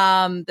the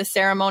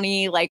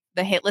ceremony, like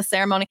the hit list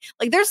ceremony.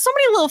 Like there's so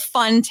many little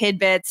fun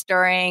tidbits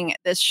during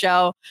this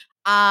show.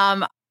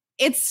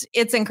 It's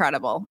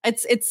incredible.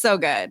 It's so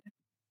good.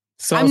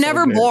 I'm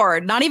never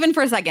bored, not even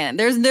for a second.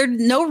 There's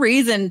no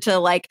reason to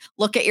like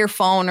look at your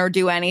phone or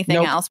do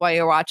anything else while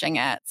you're watching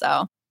it.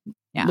 So,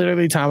 yeah.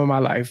 Literally time of my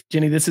life.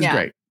 Jenny, this is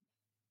great.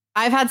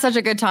 I've had such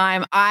a good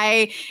time.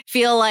 I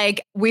feel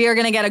like we are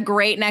going to get a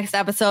great next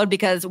episode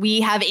because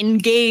we have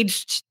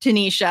engaged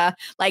Tanisha.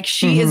 Like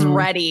she is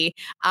ready.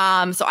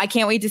 So I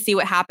can't wait to see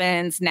what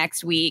happens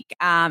next week.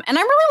 And I'm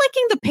really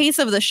liking the pace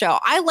of the show.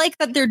 I like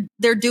that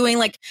they're doing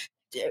like,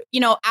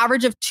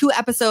 average of 2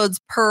 episodes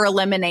per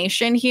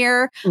elimination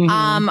here.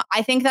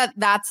 I think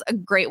that's a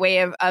great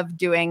way of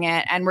doing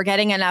it. And we're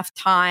getting enough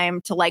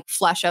time to like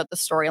flesh out the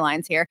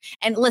storylines here.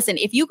 And listen,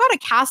 if you got a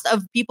cast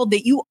of people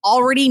that you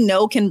already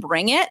know can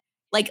bring it,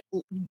 like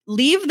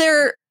leave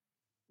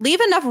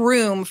enough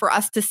room for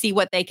us to see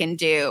what they can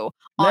do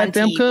on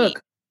TV.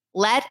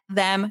 Let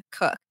them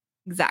cook.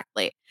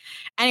 Exactly.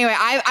 Anyway,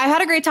 I've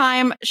had a great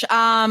time.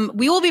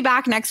 We will be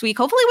back next week,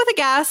 hopefully with a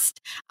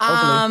guest.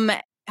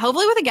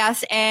 Hopefully with a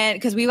guest, and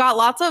because we've got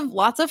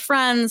lots of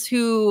friends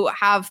who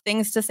have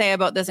things to say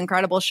about this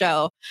incredible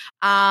show.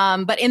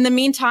 But in the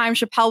meantime,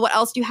 Chappelle, what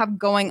else do you have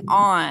going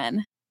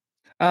on?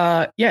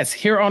 Yes,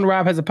 here on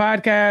Rob Has a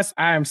Podcast,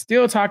 I am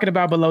still talking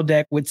about Below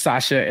Deck with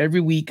Sasha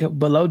every week.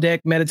 Below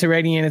Deck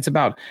Mediterranean. It's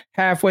about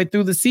halfway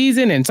through the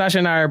season, and Sasha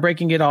and I are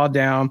breaking it all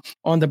down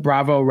on the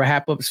Bravo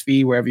Wrap-Ups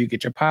feed, wherever you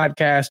get your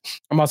podcast.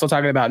 I'm also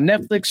talking about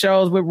Netflix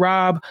shows with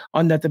Rob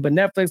on Nothing But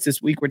Netflix.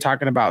 This week, we're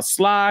talking about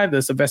Sly,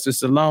 the Sylvester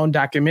Stallone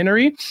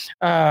documentary.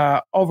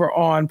 Over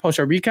on Post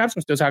Show Recaps,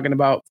 I'm still talking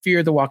about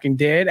Fear the Walking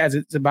Dead as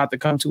it's about to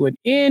come to an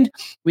end.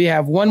 We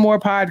have one more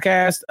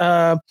podcast,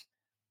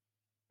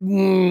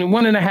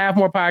 1.5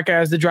 more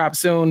podcasts to drop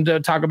soon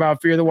to talk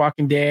about Fear the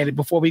Walking Dead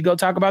before we go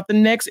talk about the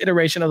next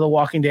iteration of the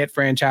Walking Dead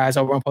franchise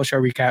over on Post Show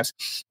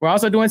Recaps. We're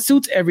also doing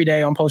Suits every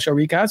day on Post Show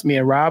Recaps. Me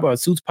and Rob are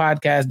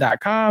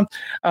suitspodcast.com.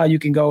 You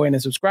can go in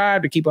and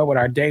subscribe to keep up with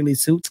our daily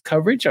Suits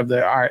coverage of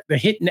the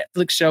hit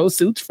Netflix show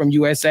Suits from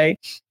USA.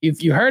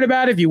 If you heard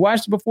about it, if you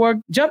watched it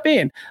before, jump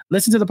in,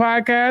 listen to the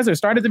podcast or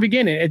start at the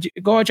beginning.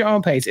 Go at your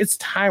own pace. It's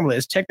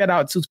timeless. Check that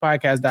out at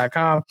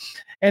suitspodcast.com.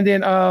 And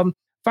then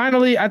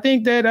finally, I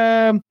think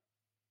that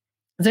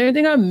is there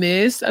anything I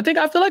missed? I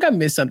feel like I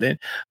missed something.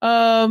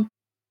 No,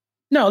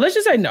 let's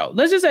just say no.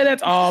 Let's just say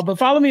that's all. But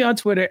follow me on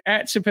Twitter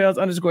at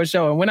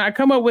Chappelle's_show. And when I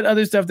come up with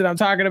other stuff that I'm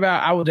talking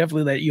about, I will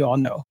definitely let you all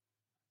know.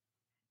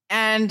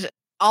 And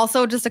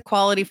also just a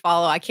quality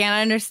follow. I can't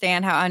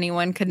understand how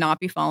anyone could not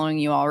be following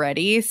you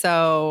already.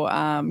 So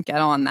get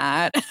on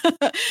that.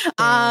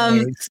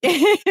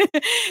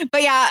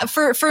 But yeah,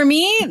 for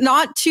me,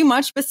 not too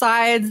much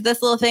besides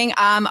this little thing.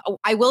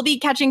 I will be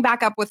catching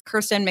back up with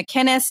Kirsten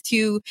McInnes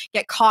to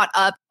get caught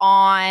up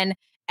on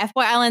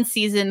F-Boy Island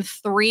season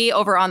 3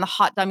 over on the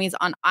Hot Dummies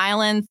on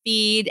Island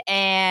feed.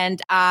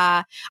 And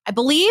I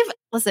believe,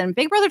 listen,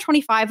 Big Brother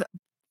 25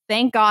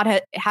 thank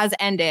God has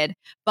ended.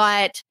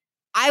 But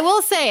I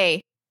will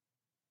say,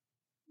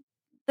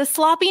 the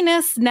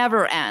sloppiness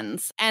never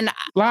ends. And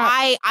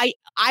I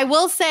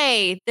will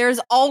say there's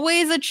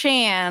always a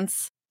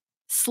chance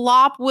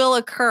slop will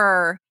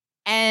occur.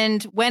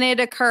 And when it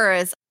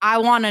occurs, I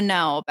want to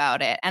know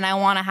about it. And I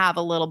want to have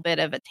a little bit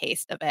of a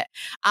taste of it.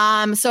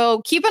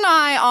 So keep an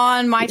eye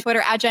on my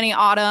Twitter at Jenny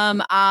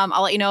Autumn.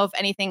 I'll let you know if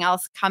anything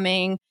else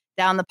coming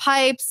down the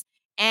pipes.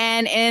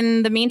 And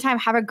in the meantime,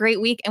 have a great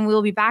week. And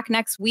we'll be back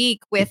next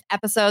week with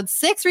episode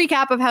 6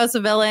 recap of House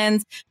of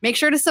Villains. Make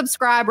sure to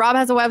subscribe.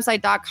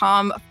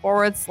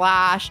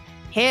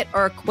 robhasawebsite.com/hit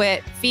or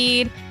quit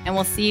feed. And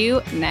we'll see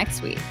you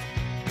next week.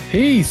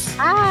 Peace.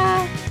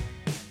 Bye.